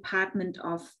at the Department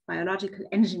of Biological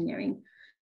Engineering.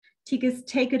 Tigist,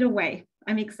 take it away.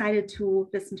 I'm excited to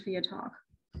listen to your talk.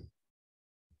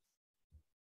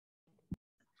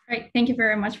 Great, thank you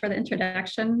very much for the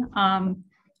introduction.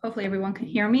 Hopefully everyone can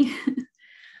hear me.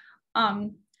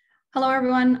 Hello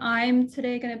everyone, I'm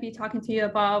today going to be talking to you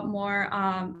about more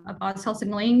about cell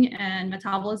signaling and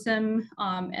metabolism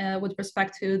with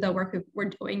respect to the work we're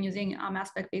doing using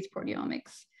aspect-based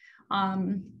proteomics.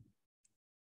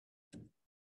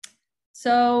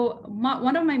 So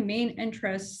one of my main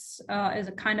interests is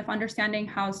a kind of understanding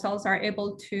how cells are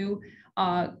able to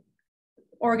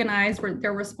organize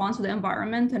their response to the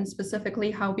environment, and specifically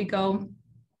how we go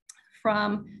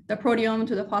from the proteome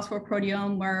to the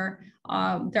phosphoproteome, where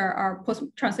there are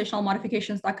post-translational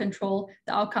modifications that control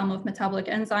the outcome of metabolic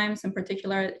enzymes, in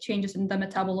particular changes in the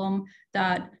metabolome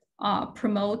that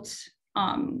promote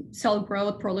cell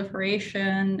growth,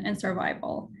 proliferation, and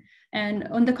survival. And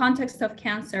in the context of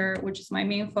cancer, which is my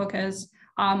main focus,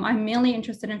 I'm mainly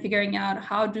interested in figuring out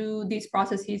how do these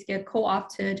processes get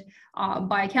co-opted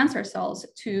by cancer cells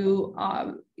to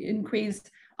increase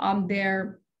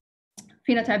their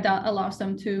phenotype that allows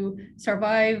them to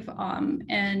survive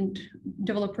and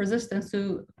develop resistance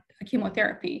to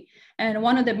chemotherapy. And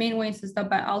one of the main ways is that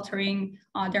by altering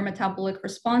their metabolic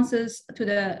responses to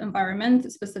the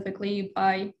environment, specifically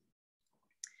by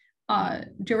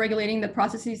deregulating the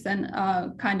processes and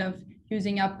kind of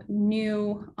using up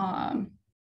new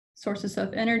sources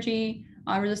of energy,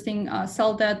 resisting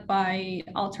cell death by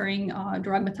altering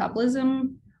drug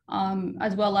metabolism,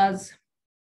 as well as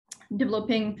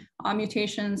developing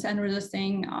mutations and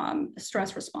resisting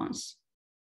stress response.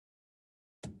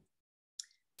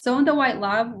 So in the White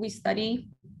Lab, we study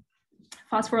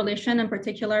phosphorylation, in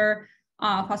particular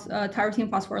tyrosine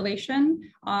phosphorylation.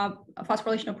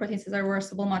 Phosphorylation of proteins is a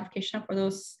reversible modification for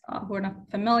those who are not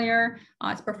familiar.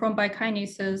 It's performed by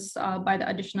kinases by the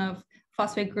addition of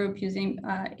phosphate group using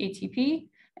ATP.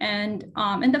 And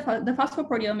the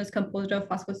phosphoproteome is composed of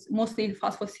mostly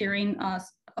phosphoserine,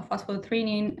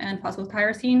 phosphothreonine, and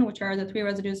phosphotyrosine, which are the three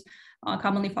residues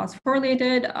commonly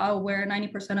phosphorylated, where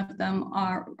 90% of them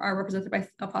are represented by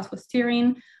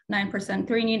phosphoserine, 9%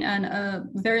 threonine, and a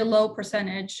very low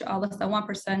percentage, less than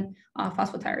 1%,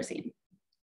 phosphotyrosine.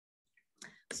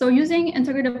 So using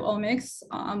integrative omics,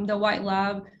 the White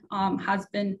Lab has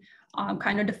been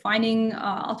kind of defining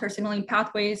altered signaling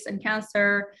pathways in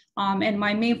cancer. And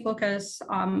my main focus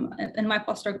in my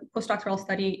postdoctoral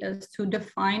study is to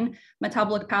define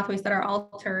metabolic pathways that are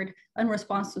altered in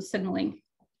response to signaling.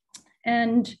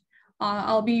 And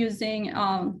I'll be using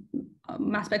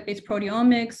mass spec-based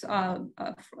proteomics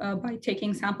by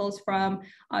taking samples from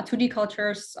 2D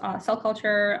cultures, cell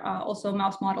culture, also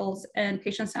mouse models, and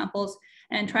patient samples,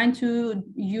 and trying to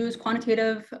use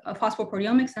quantitative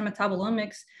phosphoproteomics and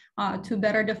metabolomics to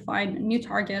better define new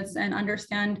targets and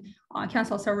understand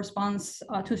cancer cell response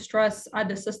to stress at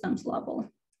the systems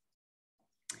level.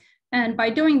 And by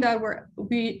doing that,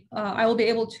 I will be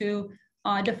able to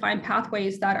define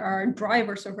pathways that are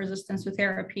drivers of resistance to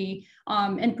therapy,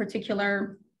 in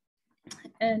particular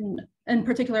at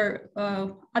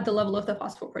the level of the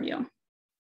phosphoproteome.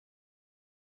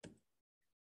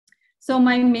 So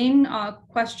my main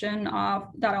question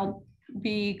that I'll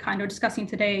be kind of discussing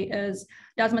today is,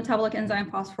 does metabolic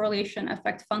enzyme phosphorylation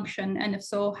affect function? And if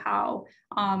so, how?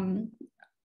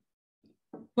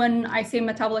 When I say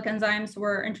metabolic enzymes,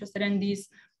 we're interested in these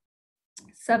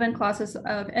 7 classes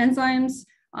of enzymes.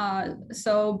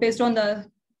 So based on the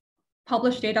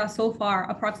published data so far,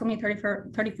 approximately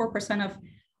 34% of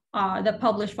the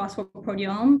published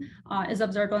phosphoproteome is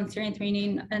observed on serine,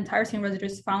 threonine, and tyrosine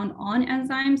residues found on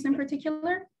enzymes in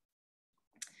particular.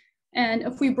 And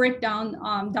if we break down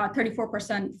that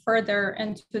 34% further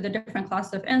into the different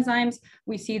classes of enzymes,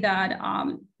 we see that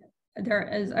there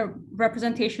is a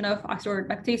representation of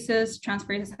oxidoreductases,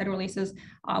 transferases, hydrolases,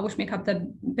 which make up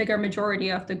the bigger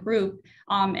majority of the group.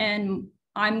 And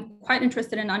I'm quite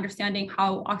interested in understanding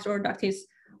how oxidoreductase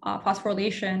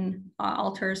phosphorylation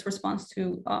alters response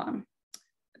to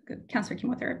cancer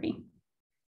chemotherapy.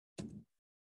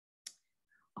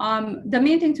 The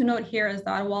main thing to note here is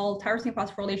that while tyrosine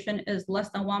phosphorylation is less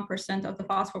than 1% of the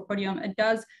phosphoproteome, it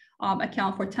does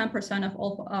account for 10% of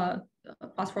all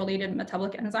phosphorylated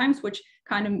metabolic enzymes, which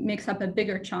kind of makes up a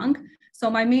bigger chunk.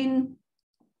 So my main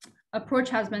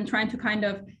approach has been trying to kind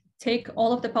of take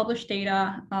all of the published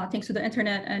data, thanks to the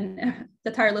internet and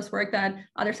the tireless work that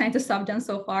other scientists have done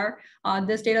so far.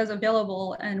 This data is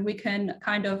available, and we can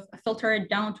kind of filter it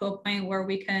down to a point where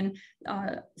we can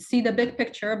see the big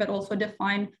picture, but also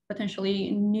define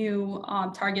potentially new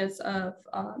targets of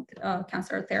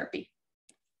cancer therapy.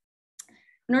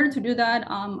 In order to do that,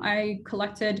 I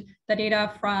collected the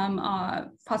data from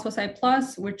Phosphocyte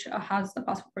Plus, which has the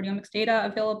phosphoproteomics data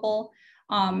available,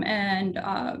 and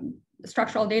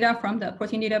structural data from the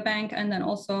protein data bank, and then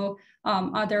also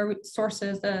other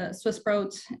sources, the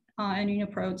SwissProt and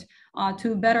UniProt,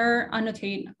 to better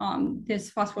annotate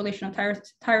this phosphorylation of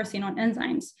tyrosine on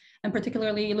enzymes, and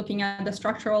particularly looking at the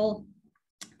structural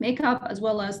makeup as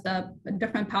well as the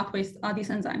different pathways these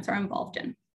enzymes are involved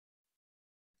in.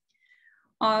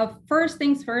 First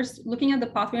things first, looking at the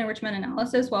pathway enrichment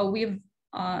analysis, what we've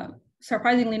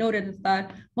surprisingly noted is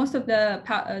that most of the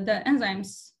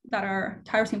enzymes that are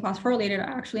tyrosine phosphorylated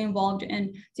are actually involved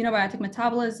in xenobiotic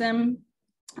metabolism,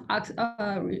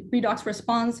 redox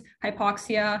response,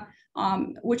 hypoxia,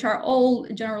 which are all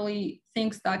generally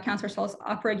things that cancer cells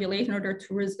upregulate in order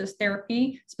to resist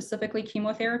therapy, specifically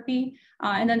chemotherapy.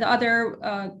 And then the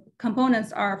other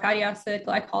components are fatty acid,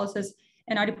 glycolysis,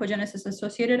 and adipogenesis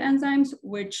associated enzymes,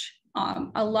 which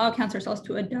allow cancer cells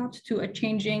to adapt to a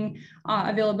changing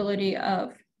availability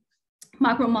of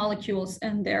macromolecules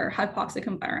in their hypoxic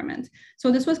environment.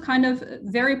 So this was kind of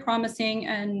very promising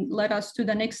and led us to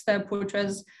the next step, which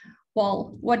was,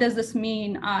 well, what does this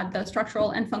mean, the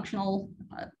structural and functional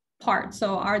part?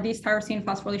 So are these tyrosine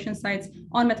phosphorylation sites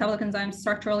on metabolic enzymes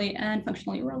structurally and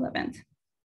functionally relevant?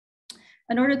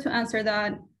 In order to answer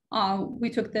that, we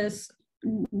took this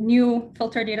new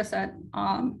filter data set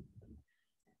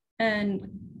and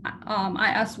I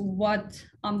asked what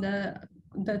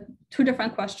the two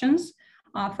different questions.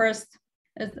 First,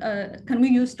 is, can we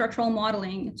use structural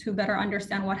modeling to better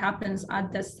understand what happens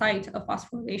at the site of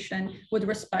phosphorylation with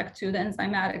respect to the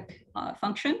enzymatic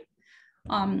function?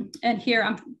 And here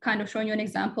I'm kind of showing you an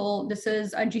example. This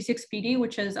is a G6PD,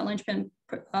 which is a linchpin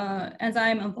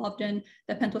enzyme involved in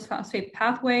the pentose phosphate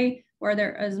pathway, where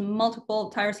there is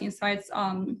multiple tyrosine sites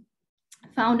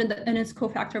found in its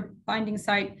cofactor binding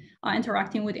site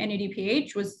interacting with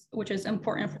NADPH, which is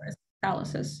important for its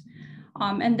catalysis.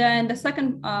 And then the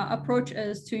second approach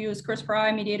is to use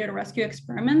CRISPR mediated rescue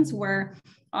experiments where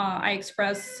I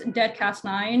express dead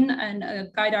Cas9 and a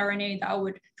guide RNA that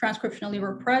would transcriptionally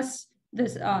repress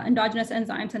this endogenous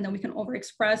enzymes, and then we can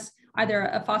overexpress either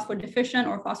a phosphodeficient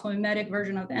or phosphomimetic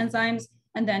version of the enzymes,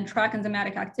 and then track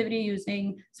enzymatic activity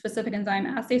using specific enzyme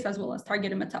assays as well as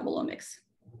targeted metabolomics.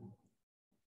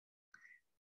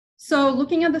 So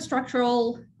looking at the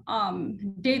structural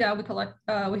data we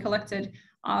collected,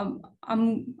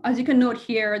 as you can note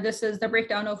here, this is the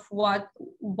breakdown of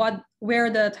where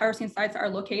the tyrosine sites are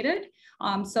located.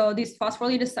 So these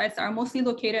phosphorylated sites are mostly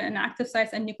located in active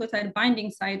sites and nucleotide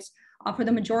binding sites for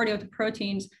the majority of the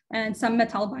proteins, and some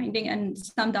metal binding and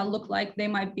some that look like they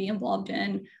might be involved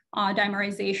in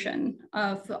dimerization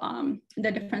of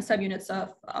the different subunits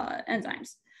of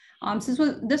enzymes.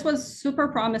 So this was super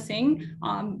promising.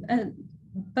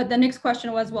 But the next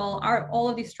question was, well, are all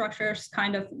of these structures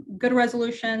kind of good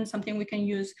resolution, something we can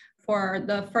use for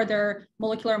the further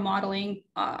molecular modeling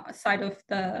side of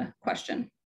the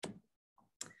question?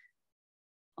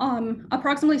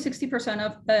 Approximately 60%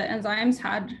 of the enzymes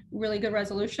had really good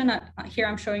resolution. Here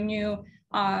I'm showing you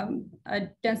a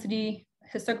density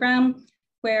histogram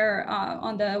where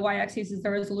on the y-axis is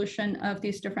the resolution of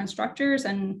these different structures,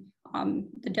 and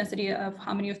the density of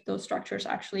how many of those structures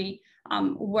actually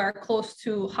were close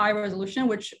to high resolution,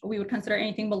 which we would consider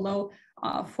anything below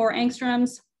 4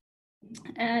 angstroms.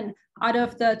 And out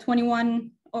of the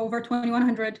over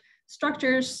 2,100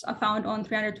 structures found on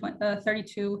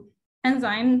 332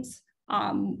 enzymes,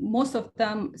 most of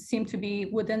them seem to be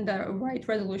within the right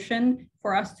resolution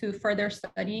for us to further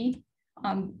study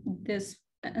these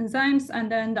enzymes. And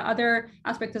then the other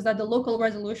aspect is that the local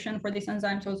resolution for these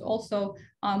enzymes was also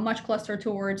much closer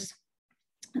towards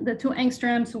the 2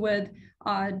 angstroms with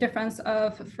difference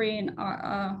of free and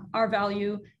R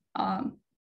value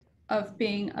of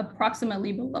being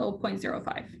approximately below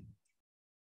 0.05.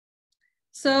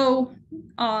 So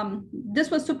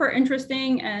this was super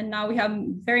interesting, and now we have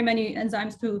very many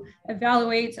enzymes to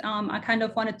evaluate. I kind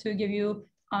of wanted to give you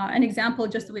an example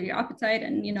just with your appetite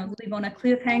and leave on a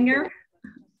cliffhanger.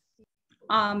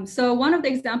 So one of the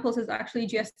examples is actually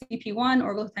GSDP1,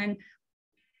 or glutathione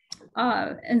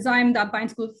enzyme that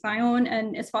binds glutathione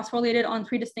and is phosphorylated on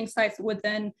 3 distinct sites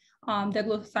within the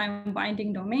glutathione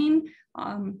binding domain.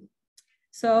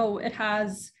 So it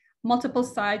has multiple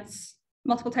sites,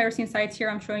 multiple tyrosine sites. Here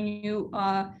I'm showing you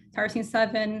tyrosine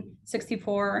 7,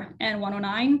 64, and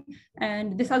 109.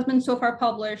 And this has been so far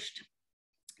published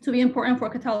to be important for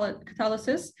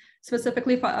catalysis.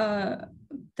 Specifically,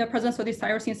 the presence of these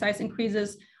tyrosine sites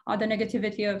increases the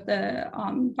negativity of the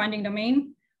binding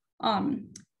domain.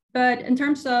 But in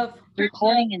terms of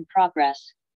recording in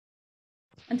progress,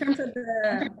 in terms of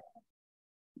the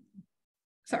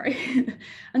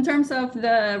in terms of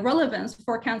the relevance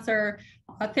for cancer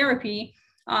therapy,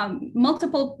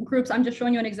 multiple groups, I'm just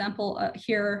showing you an example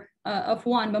here of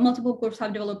one, but multiple groups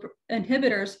have developed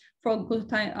inhibitors for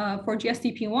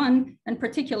GSDP1 in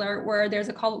particular, where there's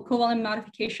a covalent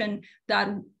modification that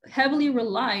heavily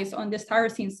relies on these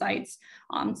tyrosine sites.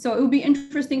 So it would be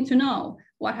interesting to know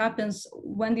what happens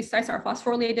when these sites are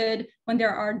phosphorylated, when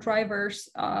there are drivers,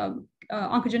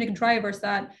 oncogenic drivers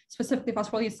that specifically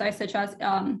phosphorylate sites, such as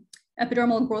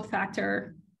epidermal growth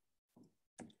factor.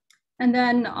 And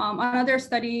then another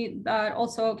study that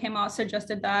also came out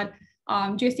suggested that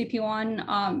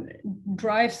GSDP1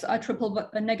 drives a triple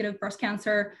negative breast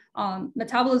cancer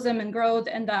metabolism and growth,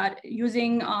 and that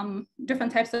using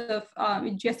different types of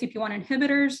GSDP1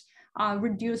 inhibitors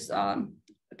reduce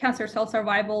cancer cell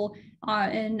survival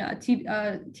in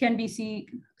TNBC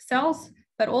cells,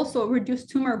 but also reduce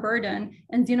tumor burden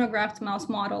in xenograft mouse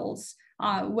models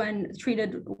when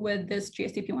treated with this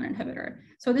GSDP1 inhibitor.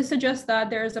 So this suggests that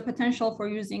there is a potential for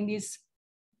using these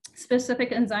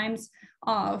specific enzymes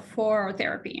for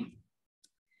therapy.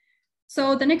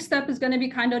 So the next step is going to be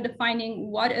kind of defining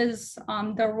what is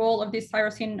the role of these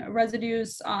tyrosine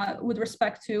residues with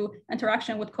respect to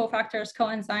interaction with cofactors,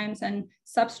 coenzymes, and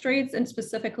substrates, and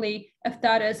specifically if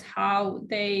that is how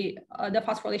they, the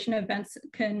phosphorylation events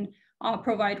can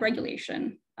provide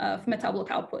regulation of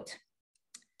metabolic output.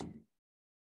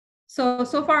 So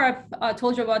far I've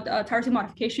told you about tyrosine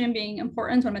modification being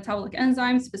important on metabolic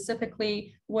enzymes,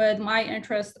 specifically with my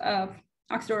interest of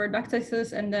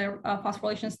oxidoreductases and their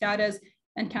phosphorylation status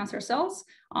in cancer cells.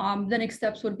 The next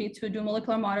steps would be to do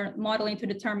molecular modeling to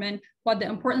determine what the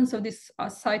importance of these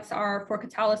sites are for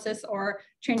catalysis or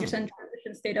changes in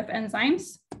transition state of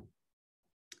enzymes.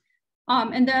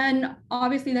 And then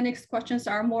obviously the next questions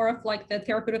are more of like the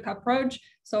therapeutic approach.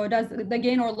 So does the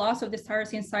gain or loss of these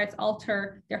tyrosine sites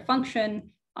alter their function?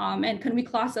 And can we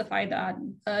classify that?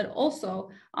 But also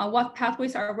what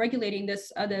pathways are regulating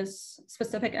this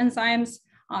specific enzymes,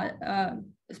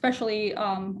 especially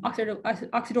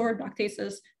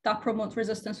oxidoreductases that promote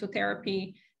resistance to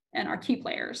therapy and are key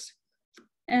players.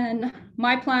 And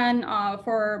my plan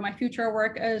for my future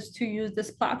work is to use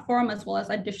this platform as well as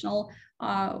additional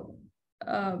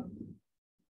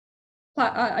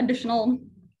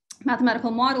mathematical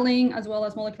modeling as well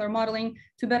as molecular modeling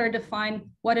to better define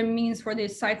what it means for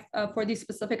these sites, for these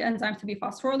specific enzymes to be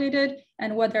phosphorylated,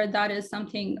 and whether that is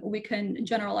something we can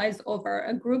generalize over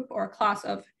a group or a class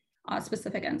of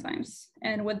specific enzymes.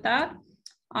 And with that,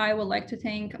 I would like to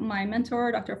thank my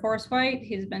mentor, Dr. Forrest White.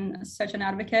 He's been such an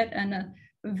advocate and a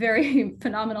very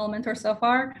phenomenal mentor so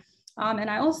far. And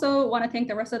I also want to thank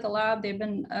the rest of the lab. They've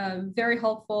been very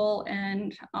helpful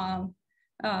and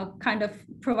kind of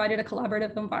provided a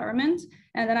collaborative environment.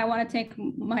 And then I want to thank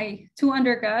my two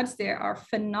undergrads. They are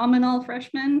phenomenal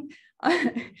freshmen,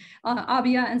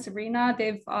 Abia and Sabrina.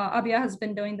 Abia has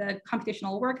been doing the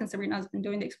computational work and Sabrina has been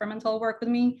doing the experimental work with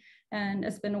me, and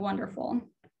it's been wonderful.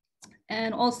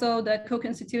 And also the Koch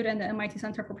Institute and the MIT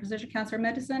Center for Precision Cancer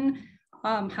Medicine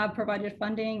have provided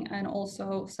funding and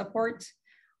also support.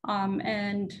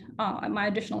 My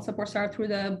additional supports are through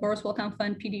the Boris Wellcome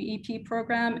Fund PDEP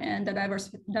program and the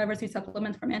diversity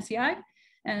supplement from NCI.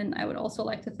 And I would also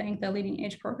like to thank the Leading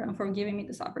Edge program for giving me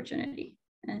this opportunity.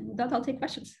 And with that, I'll take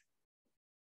questions.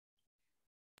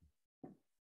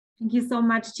 Thank you so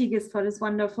much, Tigist, for this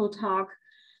wonderful talk.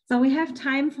 So we have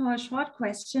time for a short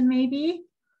question, maybe.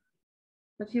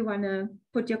 If you want to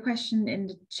put your question in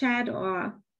the chat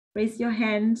or raise your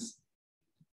hand.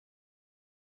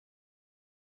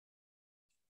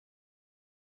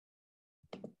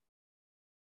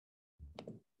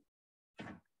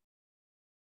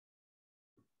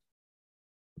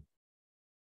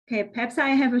 Okay, perhaps I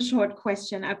have a short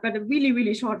question. I've got a really,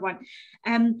 really short one.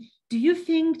 Do you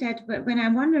think that when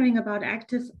I'm wondering about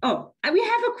active, we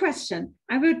have a question.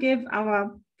 I will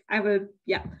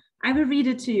read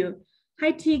it to you.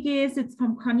 Hi Tigist, it's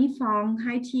from Connie Fong.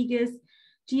 Hi Tigist,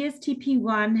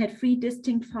 GSTP1 had 3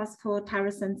 distinct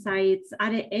phosphotyrosine sites.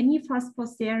 Are there any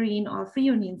phosphoserine or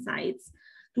threonine sites?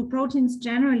 Do proteins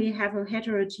generally have a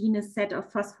heterogeneous set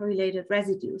of phosphorylated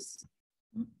residues?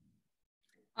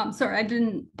 Sorry, I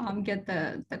didn't get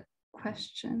the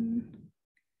question.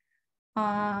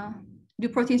 Do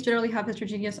proteins generally have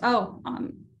heterogeneous?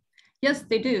 Yes,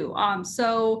 they do.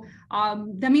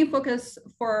 The main focus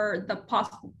for the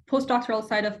postdoctoral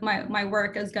side of my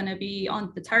work is going to be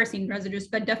on the tyrosine residues,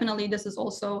 but definitely this is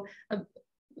also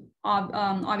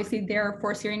obviously there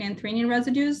for serine and threonine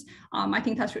residues. I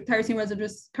think tyrosine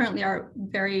residues currently are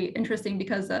very interesting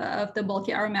because of the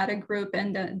bulky aromatic group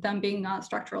and them being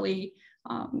structurally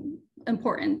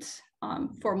important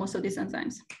for most of these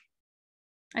enzymes.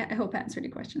 I hope I answered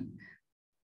your question.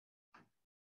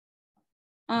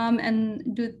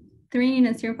 And do threonine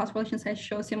and serine phosphorylation sites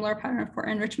show similar pattern for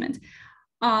enrichment?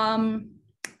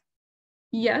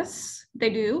 Yes, they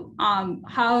do.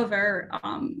 However,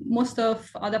 most of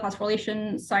the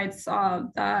phosphorylation sites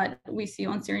that we see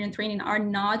on serine and threonine are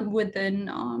not within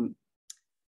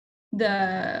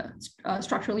the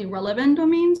structurally relevant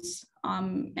domains.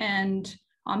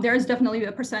 There is definitely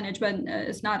a percentage, but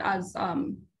it's not as,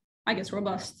 I guess,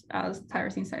 robust as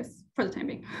tyrosine sites for the time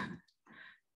being.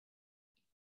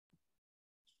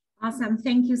 Awesome.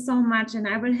 Thank you so much. And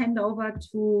I will hand over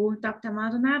to Dr.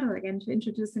 Maldonado again to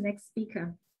introduce the next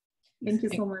speaker. Thank you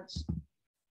so much.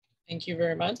 Thank you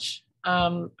very much.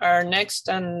 Our next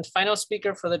and final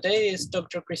speaker for the day is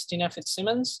Dr. Christina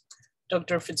Fitzsimmons.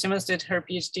 Dr. Fitzsimmons did her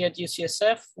PhD at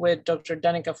UCSF with Dr.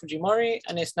 Danica Fujimori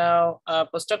and is now a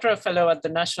postdoctoral fellow at the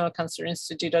National Cancer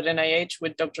Institute at NIH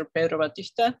with Dr. Pedro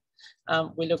Batista.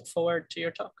 We look forward to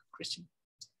your talk, Christina.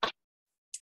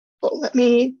 Well, let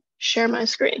me share my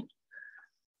screen.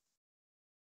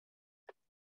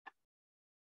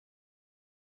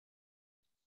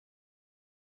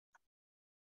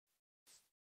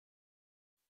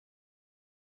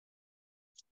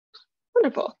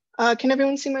 Wonderful. Can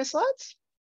everyone see my slides?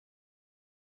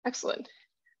 Excellent.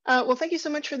 Well, thank you so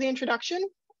much for the introduction.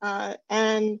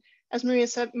 And as Maria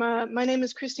said, my name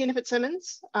is Christina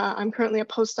Fitzsimmons. I'm currently a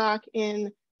postdoc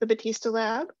in the Batista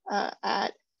lab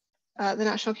at the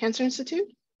National Cancer Institute.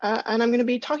 And I'm going to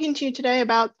be talking to you today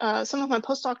about some of my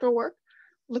postdoctoral work,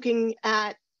 looking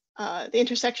at the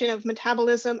intersection of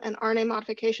metabolism and RNA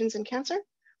modifications in cancer,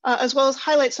 as well as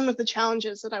highlight some of the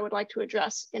challenges that I would like to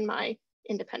address in my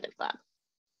independent lab.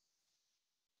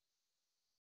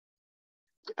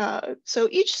 So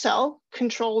each cell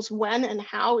controls when and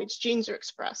how its genes are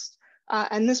expressed.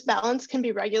 And this balance can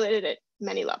be regulated at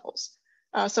many levels.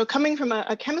 So coming from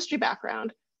a chemistry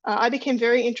background, I became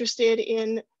very interested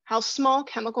in how small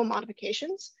chemical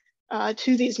modifications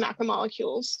to these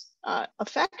macromolecules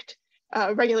affect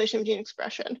regulation of gene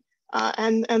expression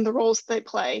and the roles they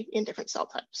play in different cell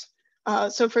types.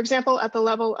 So for example, at the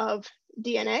level of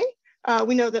DNA,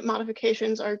 we know that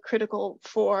modifications are critical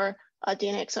for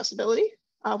DNA accessibility.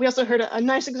 We also heard a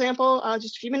nice example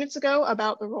just a few minutes ago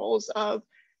about the roles of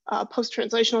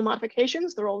post-translational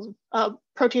modifications, the roles of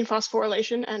protein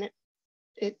phosphorylation and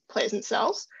it plays in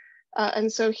cells.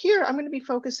 And so here I'm going to be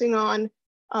focusing on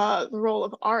the role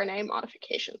of RNA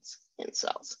modifications in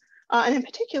cells. And in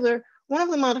particular, one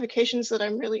of the modifications that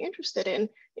I'm really interested in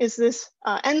is this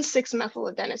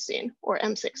N6-methyladenosine, or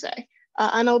M6A.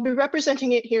 And I'll be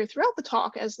representing it here throughout the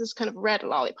talk as this kind of red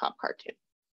lollipop cartoon.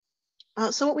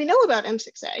 So what we know about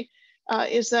M6A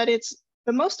is that it's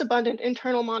the most abundant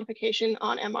internal modification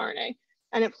on mRNA,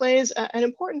 and it plays an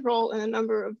important role in a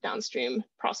number of downstream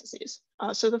processes.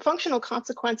 So the functional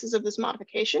consequences of this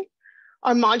modification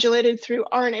are modulated through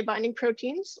RNA binding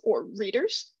proteins, or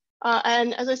readers.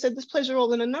 And as I said, this plays a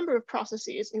role in a number of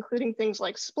processes, including things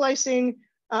like splicing,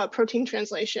 protein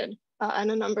translation,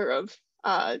 and a number of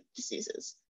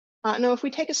diseases. Now, if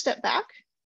we take a step back,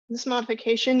 this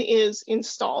modification is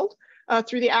installed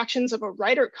through the actions of a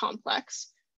writer complex.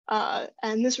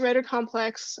 And this writer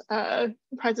complex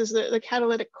comprises the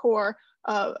catalytic core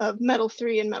of metal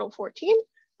 3 and metal 14.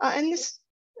 And this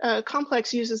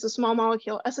complex uses the small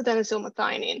molecule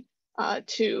S-adenosylmethionine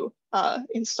to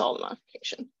install the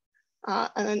modification.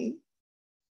 And then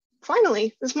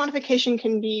finally, this modification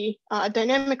can be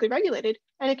dynamically regulated,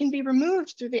 and it can be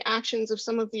removed through the actions of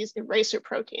some of these eraser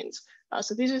proteins.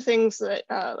 So these are things that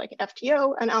like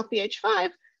FTO and ALK-BH5,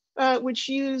 which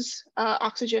use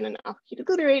oxygen and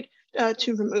alpha-ketoglutarate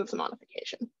to remove the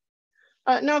modification.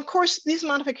 Now, of course, these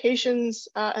modifications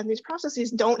and these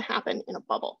processes don't happen in a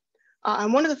bubble.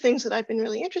 And one of the things that I've been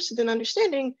really interested in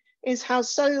understanding is how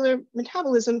cellular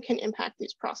metabolism can impact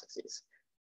these processes.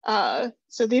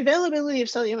 So the availability of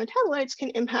cellular metabolites can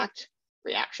impact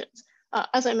reactions.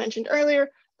 As I mentioned earlier,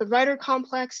 the writer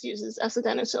complex uses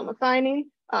S-adenosylmethionine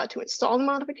to install the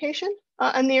modification,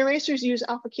 and the erasers use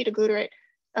alpha-ketoglutarate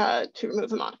to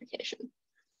remove the modification.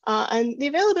 And the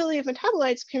availability of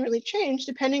metabolites can really change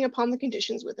depending upon the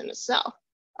conditions within a cell.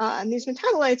 And these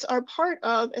metabolites are part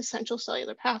of essential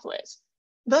cellular pathways.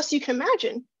 Thus, you can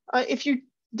imagine if you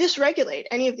dysregulate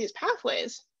any of these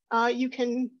pathways, you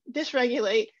can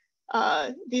dysregulate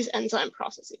these enzyme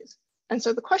processes. And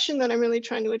so the question that I'm really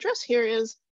trying to address here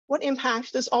is, what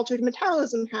impact does altered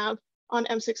metabolism have on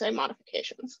M6A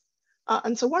modifications?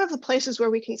 And so one of the places where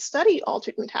we can study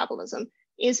altered metabolism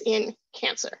is in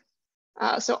cancer.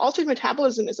 So altered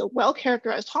metabolism is a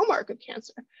well-characterized hallmark of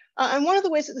cancer. And one of the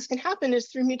ways that this can happen is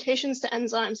through mutations to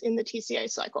enzymes in the TCA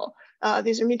cycle.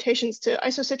 These are mutations to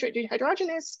isocitrate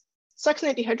dehydrogenase,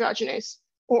 succinate dehydrogenase,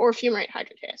 or fumarate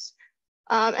hydratase.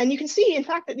 And you can see, in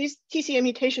fact, that these TCA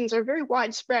mutations are very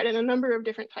widespread in a number of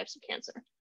different types of cancer.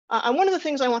 And one of the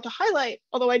things I want to highlight,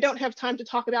 although I don't have time to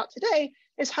talk about today,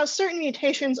 is how certain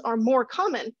mutations are more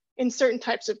common in certain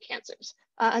types of cancers.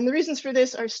 And the reasons for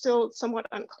this are still somewhat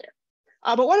unclear.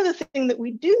 But one of the things that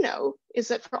we do know is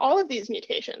that for all of these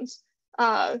mutations,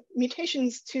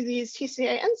 mutations to these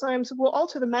TCA enzymes will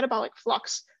alter the metabolic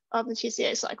flux of the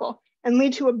TCA cycle and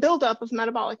lead to a buildup of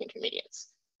metabolic intermediates.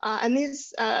 And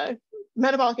these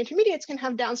metabolic intermediates can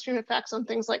have downstream effects on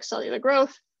things like cellular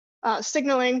growth,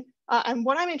 signaling, and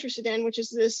what I'm interested in, which is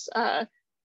this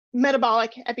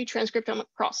metabolic epitranscriptomic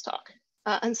crosstalk.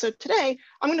 And so today,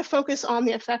 I'm going to focus on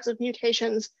the effects of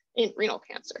mutations in renal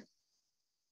cancer.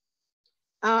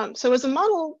 So as a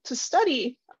model to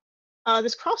study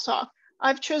this crosstalk,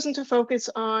 I've chosen to focus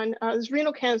on this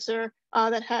renal cancer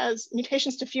that has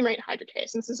mutations to fumarate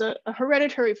hydratase. And this is a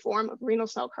hereditary form of renal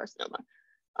cell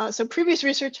carcinoma. So previous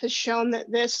research has shown that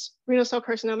this renal cell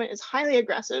carcinoma is highly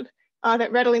aggressive,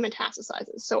 that readily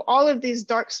metastasizes. So all of these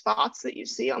dark spots that you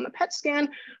see on the PET scan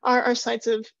are sites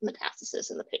of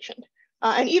metastasis in the patient.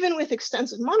 And even with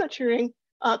extensive monitoring,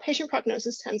 patient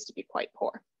prognosis tends to be quite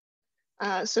poor.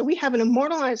 So we have an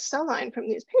immortalized cell line from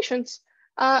these patients,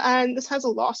 and this has a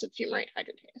loss of fumarate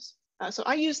hydratase. So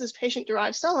I use this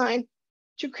patient-derived cell line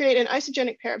to create an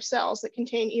isogenic pair of cells that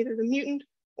contain either the mutant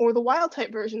or the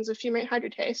wild-type versions of fumarate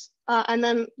hydratase, and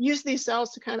then use these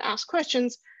cells to kind of ask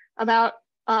questions about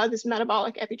this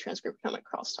metabolic epitranscriptomic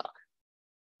crosstalk.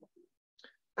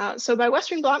 So by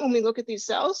Western blot, when we look at these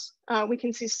cells, we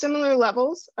can see similar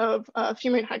levels of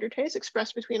fumarate hydratase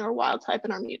expressed between our wild type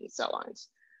and our mutant cell lines.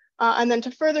 And then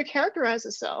to further characterize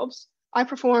the cells, I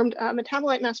performed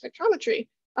metabolite mass spectrometry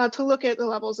to look at the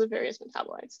levels of various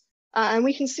metabolites. And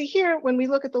we can see here, when we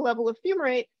look at the level of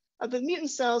fumarate, the mutant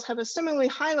cells have a similarly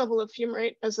high level of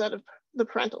fumarate as that of the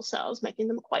parental cells, making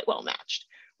them quite well matched.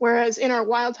 Whereas in our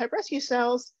wild type rescue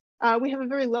cells, we have a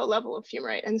very low level of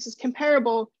fumarate, and this is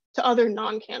comparable to other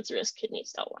non-cancerous kidney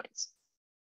cell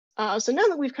lines. So now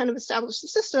that we've kind of established the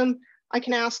system, I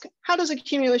can ask, how does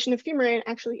accumulation of fumarate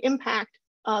actually impact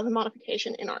the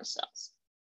modification in our cells?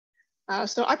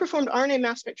 So I performed RNA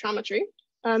mass spectrometry,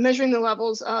 measuring the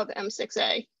levels of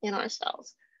M6A in our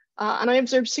cells. And I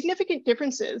observed significant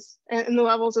differences in the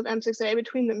levels of M6A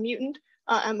between the mutant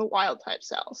and the wild type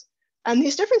cells. And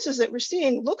these differences that we're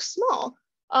seeing look small,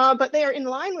 but they are in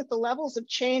line with the levels of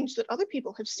change that other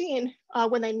people have seen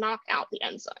when they knock out the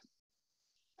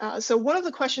enzyme. So one of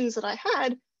the questions that I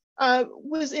had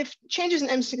was if changes in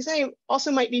M6A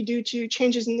also might be due to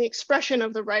changes in the expression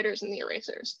of the writers and the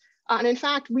erasers. And in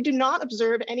fact, we do not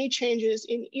observe any changes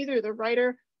in either the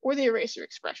writer or the eraser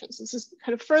expressions. This is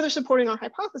kind of further supporting our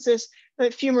hypothesis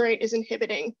that fumarate is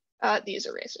inhibiting these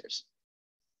erasers.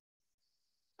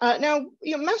 Now,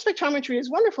 mass spectrometry is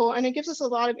wonderful, and it gives us a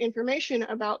lot of information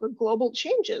about the global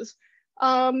changes.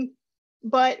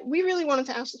 But we really wanted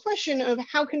to ask the question of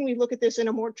how can we look at this in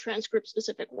a more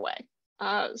transcript-specific way?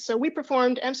 So we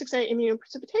performed M6A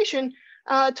immunoprecipitation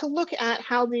to look at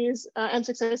how these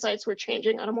M6A sites were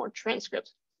changing on a more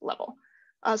transcript level.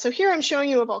 So here I'm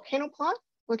showing you a volcano plot,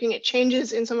 looking at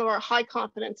changes in some of our high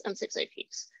confidence M6A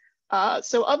peaks.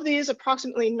 So of these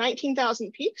approximately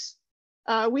 19,000 peaks,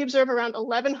 we observe around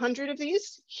 1,100 of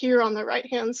these here on the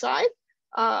right-hand side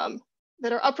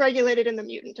that are upregulated in the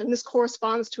mutant. And this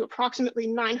corresponds to approximately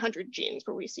 900 genes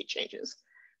where we see changes.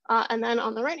 And then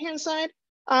on the right-hand side,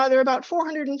 there are about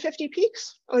 450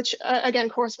 peaks, which again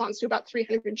corresponds to about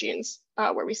 300 genes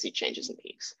where we see changes in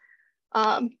peaks.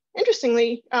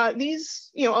 Interestingly,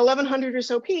 these 1,100 or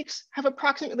so peaks have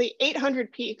approximately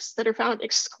 800 peaks that are found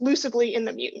exclusively in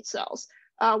the mutant cells,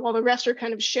 while the rest are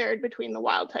kind of shared between the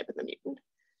wild type and the mutant.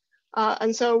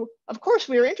 And so, of course,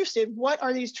 we were interested, what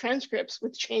are these transcripts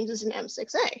with changes in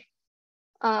M6A?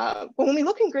 But when we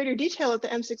look in greater detail at the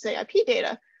M6A IP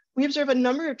data, we observe a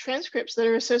number of transcripts that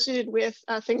are associated with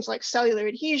things like cellular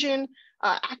adhesion,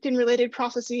 actin-related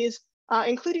processes,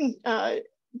 including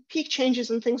peak changes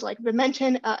in things like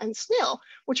vimentin and SNIL,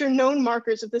 which are known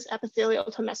markers of this epithelial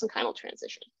to mesenchymal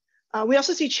transition. We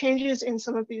also see changes in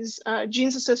some of these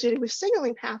genes associated with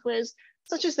signaling pathways,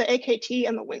 such as the AKT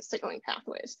and the Wnt signaling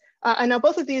pathways. And now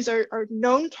both of these are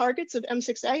known targets of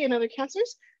M6A in other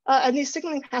cancers, and these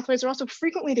signaling pathways are also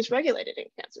frequently dysregulated in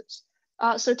cancers.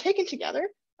 So taken together,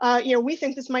 we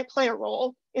think this might play a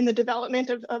role in the development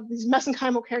of these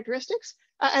mesenchymal characteristics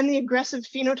and the aggressive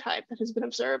phenotype that has been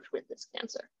observed with this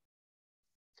cancer.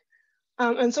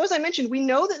 And so as I mentioned, we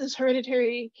know that this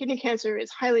hereditary kidney cancer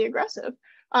is highly aggressive,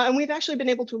 and we've actually been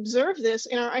able to observe this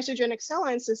in our isogenic cell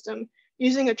line system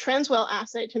using a transwell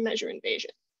assay to measure invasion.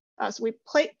 So we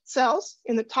plate cells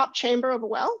in the top chamber of a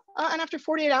well, and after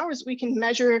 48 hours, we can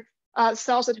measure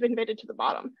cells that have invaded to the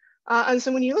bottom. And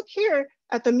so when you look here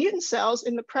at the mutant cells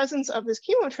in the presence of this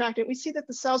chemoattractant, we see that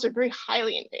the cells are very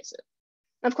highly invasive.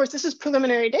 And of course, this is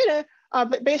preliminary data,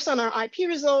 but based on our IP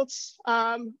results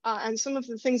and some of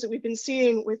the things that we've been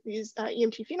seeing with these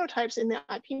EMT phenotypes in the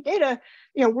IP data,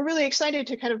 we're really excited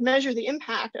to kind of measure the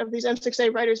impact of these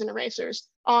M6A writers and erasers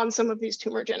on some of these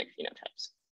tumorigenic phenotypes.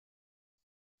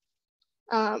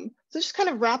 So just kind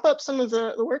of wrap up some of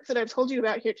the work that I've told you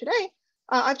about here today.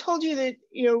 I've told you that,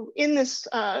 in this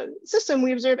system,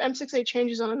 we observe M6A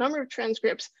changes on a number of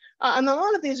transcripts, and a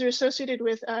lot of these are associated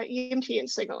with EMT and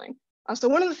signaling. So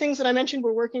one of the things that I mentioned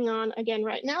we're working on again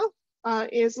right now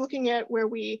is looking at where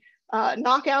we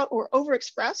knock out or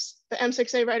overexpress the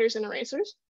M6A writers and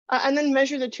erasers, and then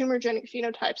measure the tumorigenic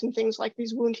phenotypes and things like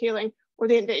these wound healing or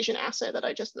the invasion assay that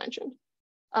I just mentioned.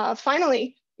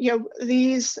 Finally,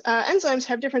 these enzymes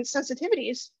have different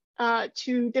sensitivities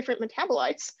to different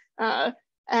metabolites.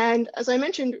 And as I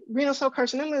mentioned, renal cell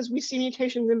carcinomas, we see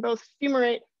mutations in both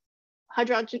fumarate,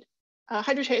 hydratase,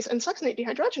 and succinate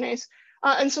dehydrogenase.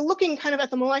 And so looking kind of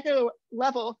at the molecular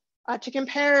level to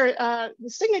compare the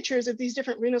signatures of these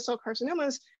different renal cell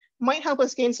carcinomas might help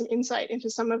us gain some insight into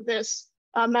some of this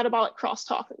metabolic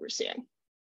crosstalk that we're seeing.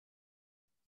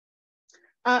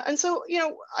 And so,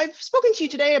 I've spoken to you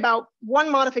today about one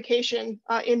modification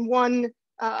in one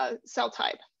cell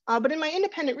type, but in my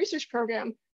independent research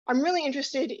program, I'm really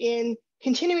interested in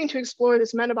continuing to explore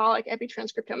this metabolic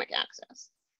epitranscriptomic axis.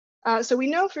 So we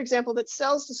know, for example, that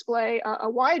cells display a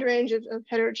wide range of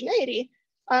heterogeneity.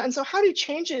 And so how do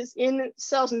changes in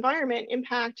cells' environment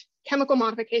impact chemical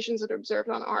modifications that are observed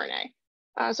on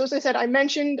RNA? So as I said, I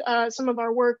mentioned some of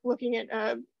our work looking at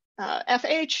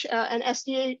FH and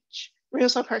SDH renal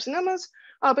cell carcinomas,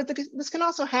 but this can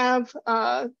also have,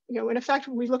 an effect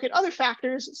when we look at other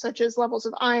factors such as levels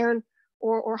of iron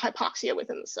or hypoxia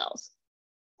within the cells.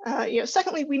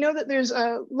 Secondly, we know that there's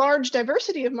a large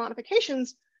diversity of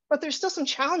modifications, but there's still some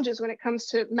challenges when it comes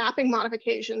to mapping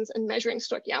modifications and measuring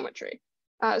stoichiometry.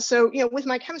 So, with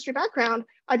my chemistry background,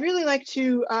 I'd really like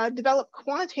to develop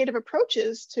quantitative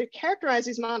approaches to characterize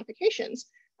these modifications.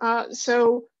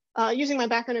 Using my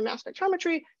background in mass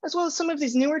spectrometry, as well as some of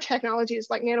these newer technologies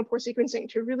like nanopore sequencing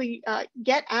to really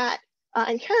get at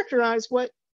and characterize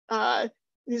what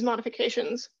these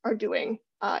modifications are doing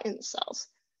in the cells.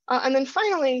 And then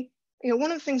finally,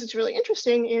 one of the things that's really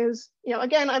interesting is,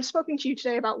 again, I've spoken to you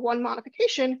today about one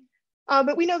modification,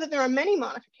 but we know that there are many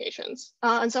modifications.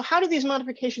 And so how do these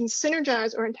modifications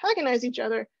synergize or antagonize each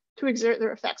other to exert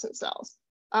their effects in cells?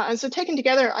 And so taken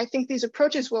together, I think these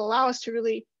approaches will allow us to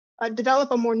really develop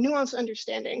a more nuanced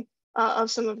understanding of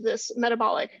some of this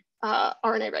metabolic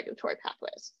RNA regulatory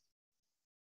pathways.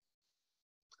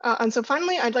 And so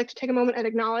finally, I'd like to take a moment and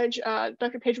acknowledge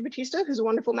Dr. Pedro Batista, who's a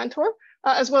wonderful mentor,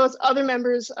 as well as other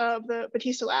members of the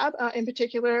Batista Lab. In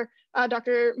particular,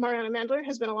 Dr. Mariana Mandler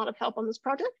has been a lot of help on this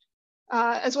project,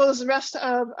 as well as the rest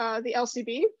of the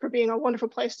LCB for being a wonderful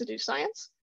place to do science.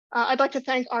 I'd like to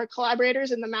thank our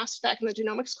collaborators in the mass spec and the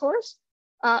genomics course,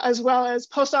 as well as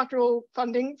postdoctoral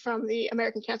funding from the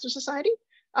American Cancer Society,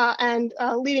 and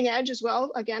Leading Edge as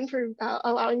well, again, for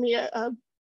allowing me an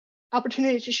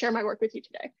opportunity to share my work with you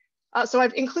today. So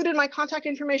I've included my contact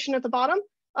information at the bottom,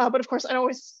 but of course, I'd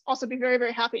always also be very,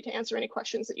 very happy to answer any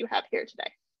questions that you have here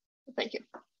today. Thank you.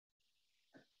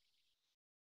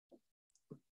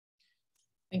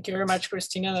 Thank you very much,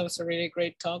 Christina. That was a really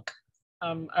great talk.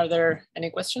 Are there any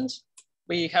questions?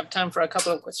 We have time for a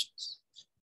couple of questions.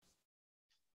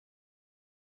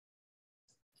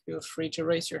 Feel free to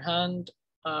raise your hand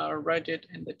or write it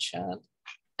in the chat.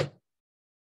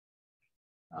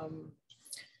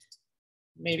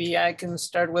 Maybe I can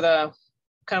start with a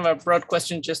kind of a broad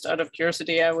question just out of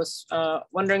curiosity. I was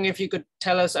wondering if you could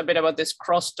tell us a bit about this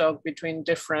crosstalk between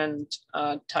different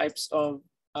types of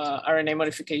RNA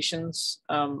modifications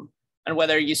and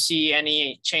whether you see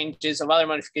any changes of other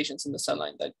modifications in the cell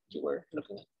line that you were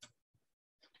looking at.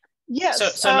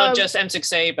 Yes. So not just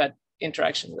M6A, but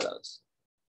interaction with others.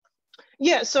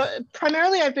 Yeah, so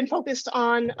primarily I've been focused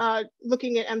on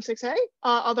looking at M6A,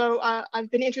 although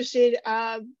I've been interested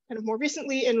kind of more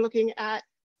recently in looking at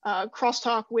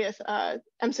crosstalk with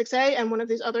M6A and one of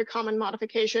these other common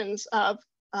modifications of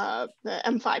the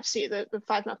M5C, the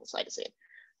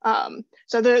 5-methylcytosine.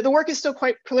 So the work is still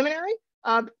quite preliminary.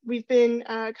 We've been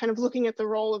kind of looking at the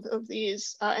role of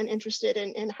these and interested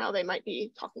in how they might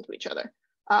be talking to each other.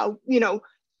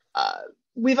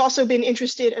 We've also been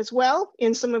interested as well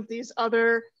in some of these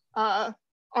other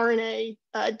RNA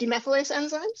demethylase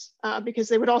enzymes because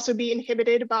they would also be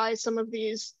inhibited by some of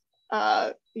these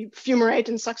fumarate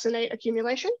and succinate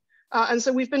accumulation. And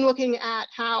so we've been looking at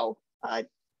how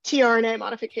tRNA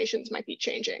modifications might be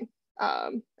changing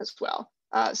as well.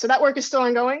 So that work is still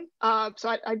ongoing. So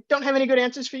I don't have any good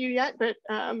answers for you yet, but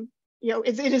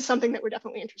it is something that we're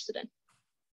definitely interested in.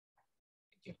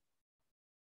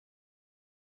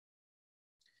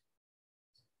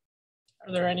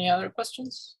 Are there any other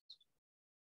questions?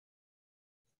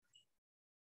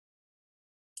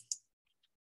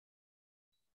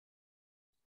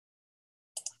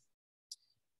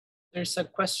 There's a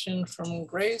question from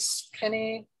Grace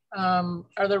Kenney.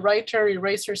 Are the writer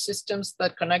eraser systems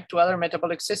that connect to other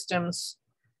metabolic systems,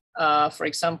 for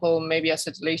example, maybe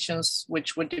acetylations,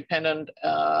 which would depend on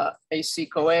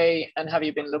AC-CoA, and have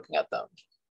you been looking at them?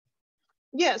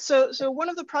 Yeah, so one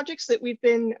of the projects that we've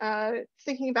been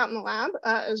thinking about in the lab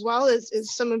as well is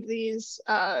some of these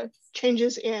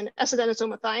changes in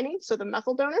S-adenosine, so the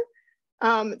methyl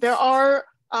donor. There are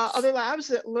other labs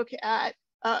that look at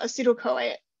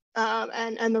acetyl-CoA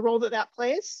and the role that that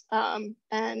plays,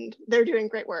 and they're doing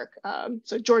great work.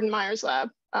 So Jordan Meyer's lab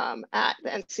at the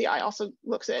NCI also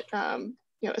looks at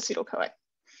acetyl-CoA.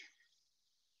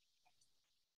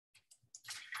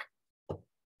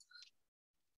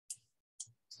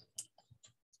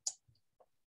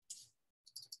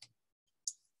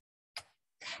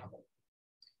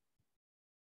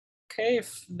 Okay,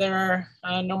 if there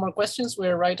are no more questions,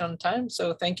 we're right on time.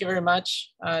 So thank you very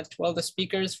much to all the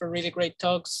speakers for really great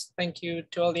talks. Thank you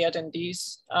to all the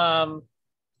attendees.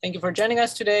 Thank you for joining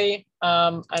us today.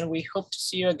 And we hope to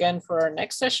see you again for our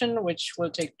next session, which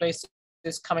will take place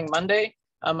this coming Monday,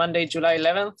 Monday, July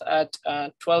 11th at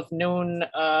 12 noon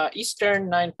Eastern,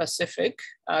 9 Pacific,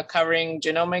 covering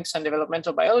genomics and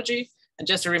developmental biology. And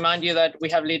just to remind you that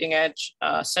we have leading edge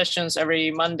sessions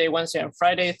every Monday, Wednesday, and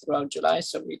Friday throughout July.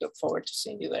 So we look forward to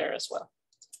seeing you there as well.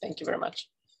 Thank you very much.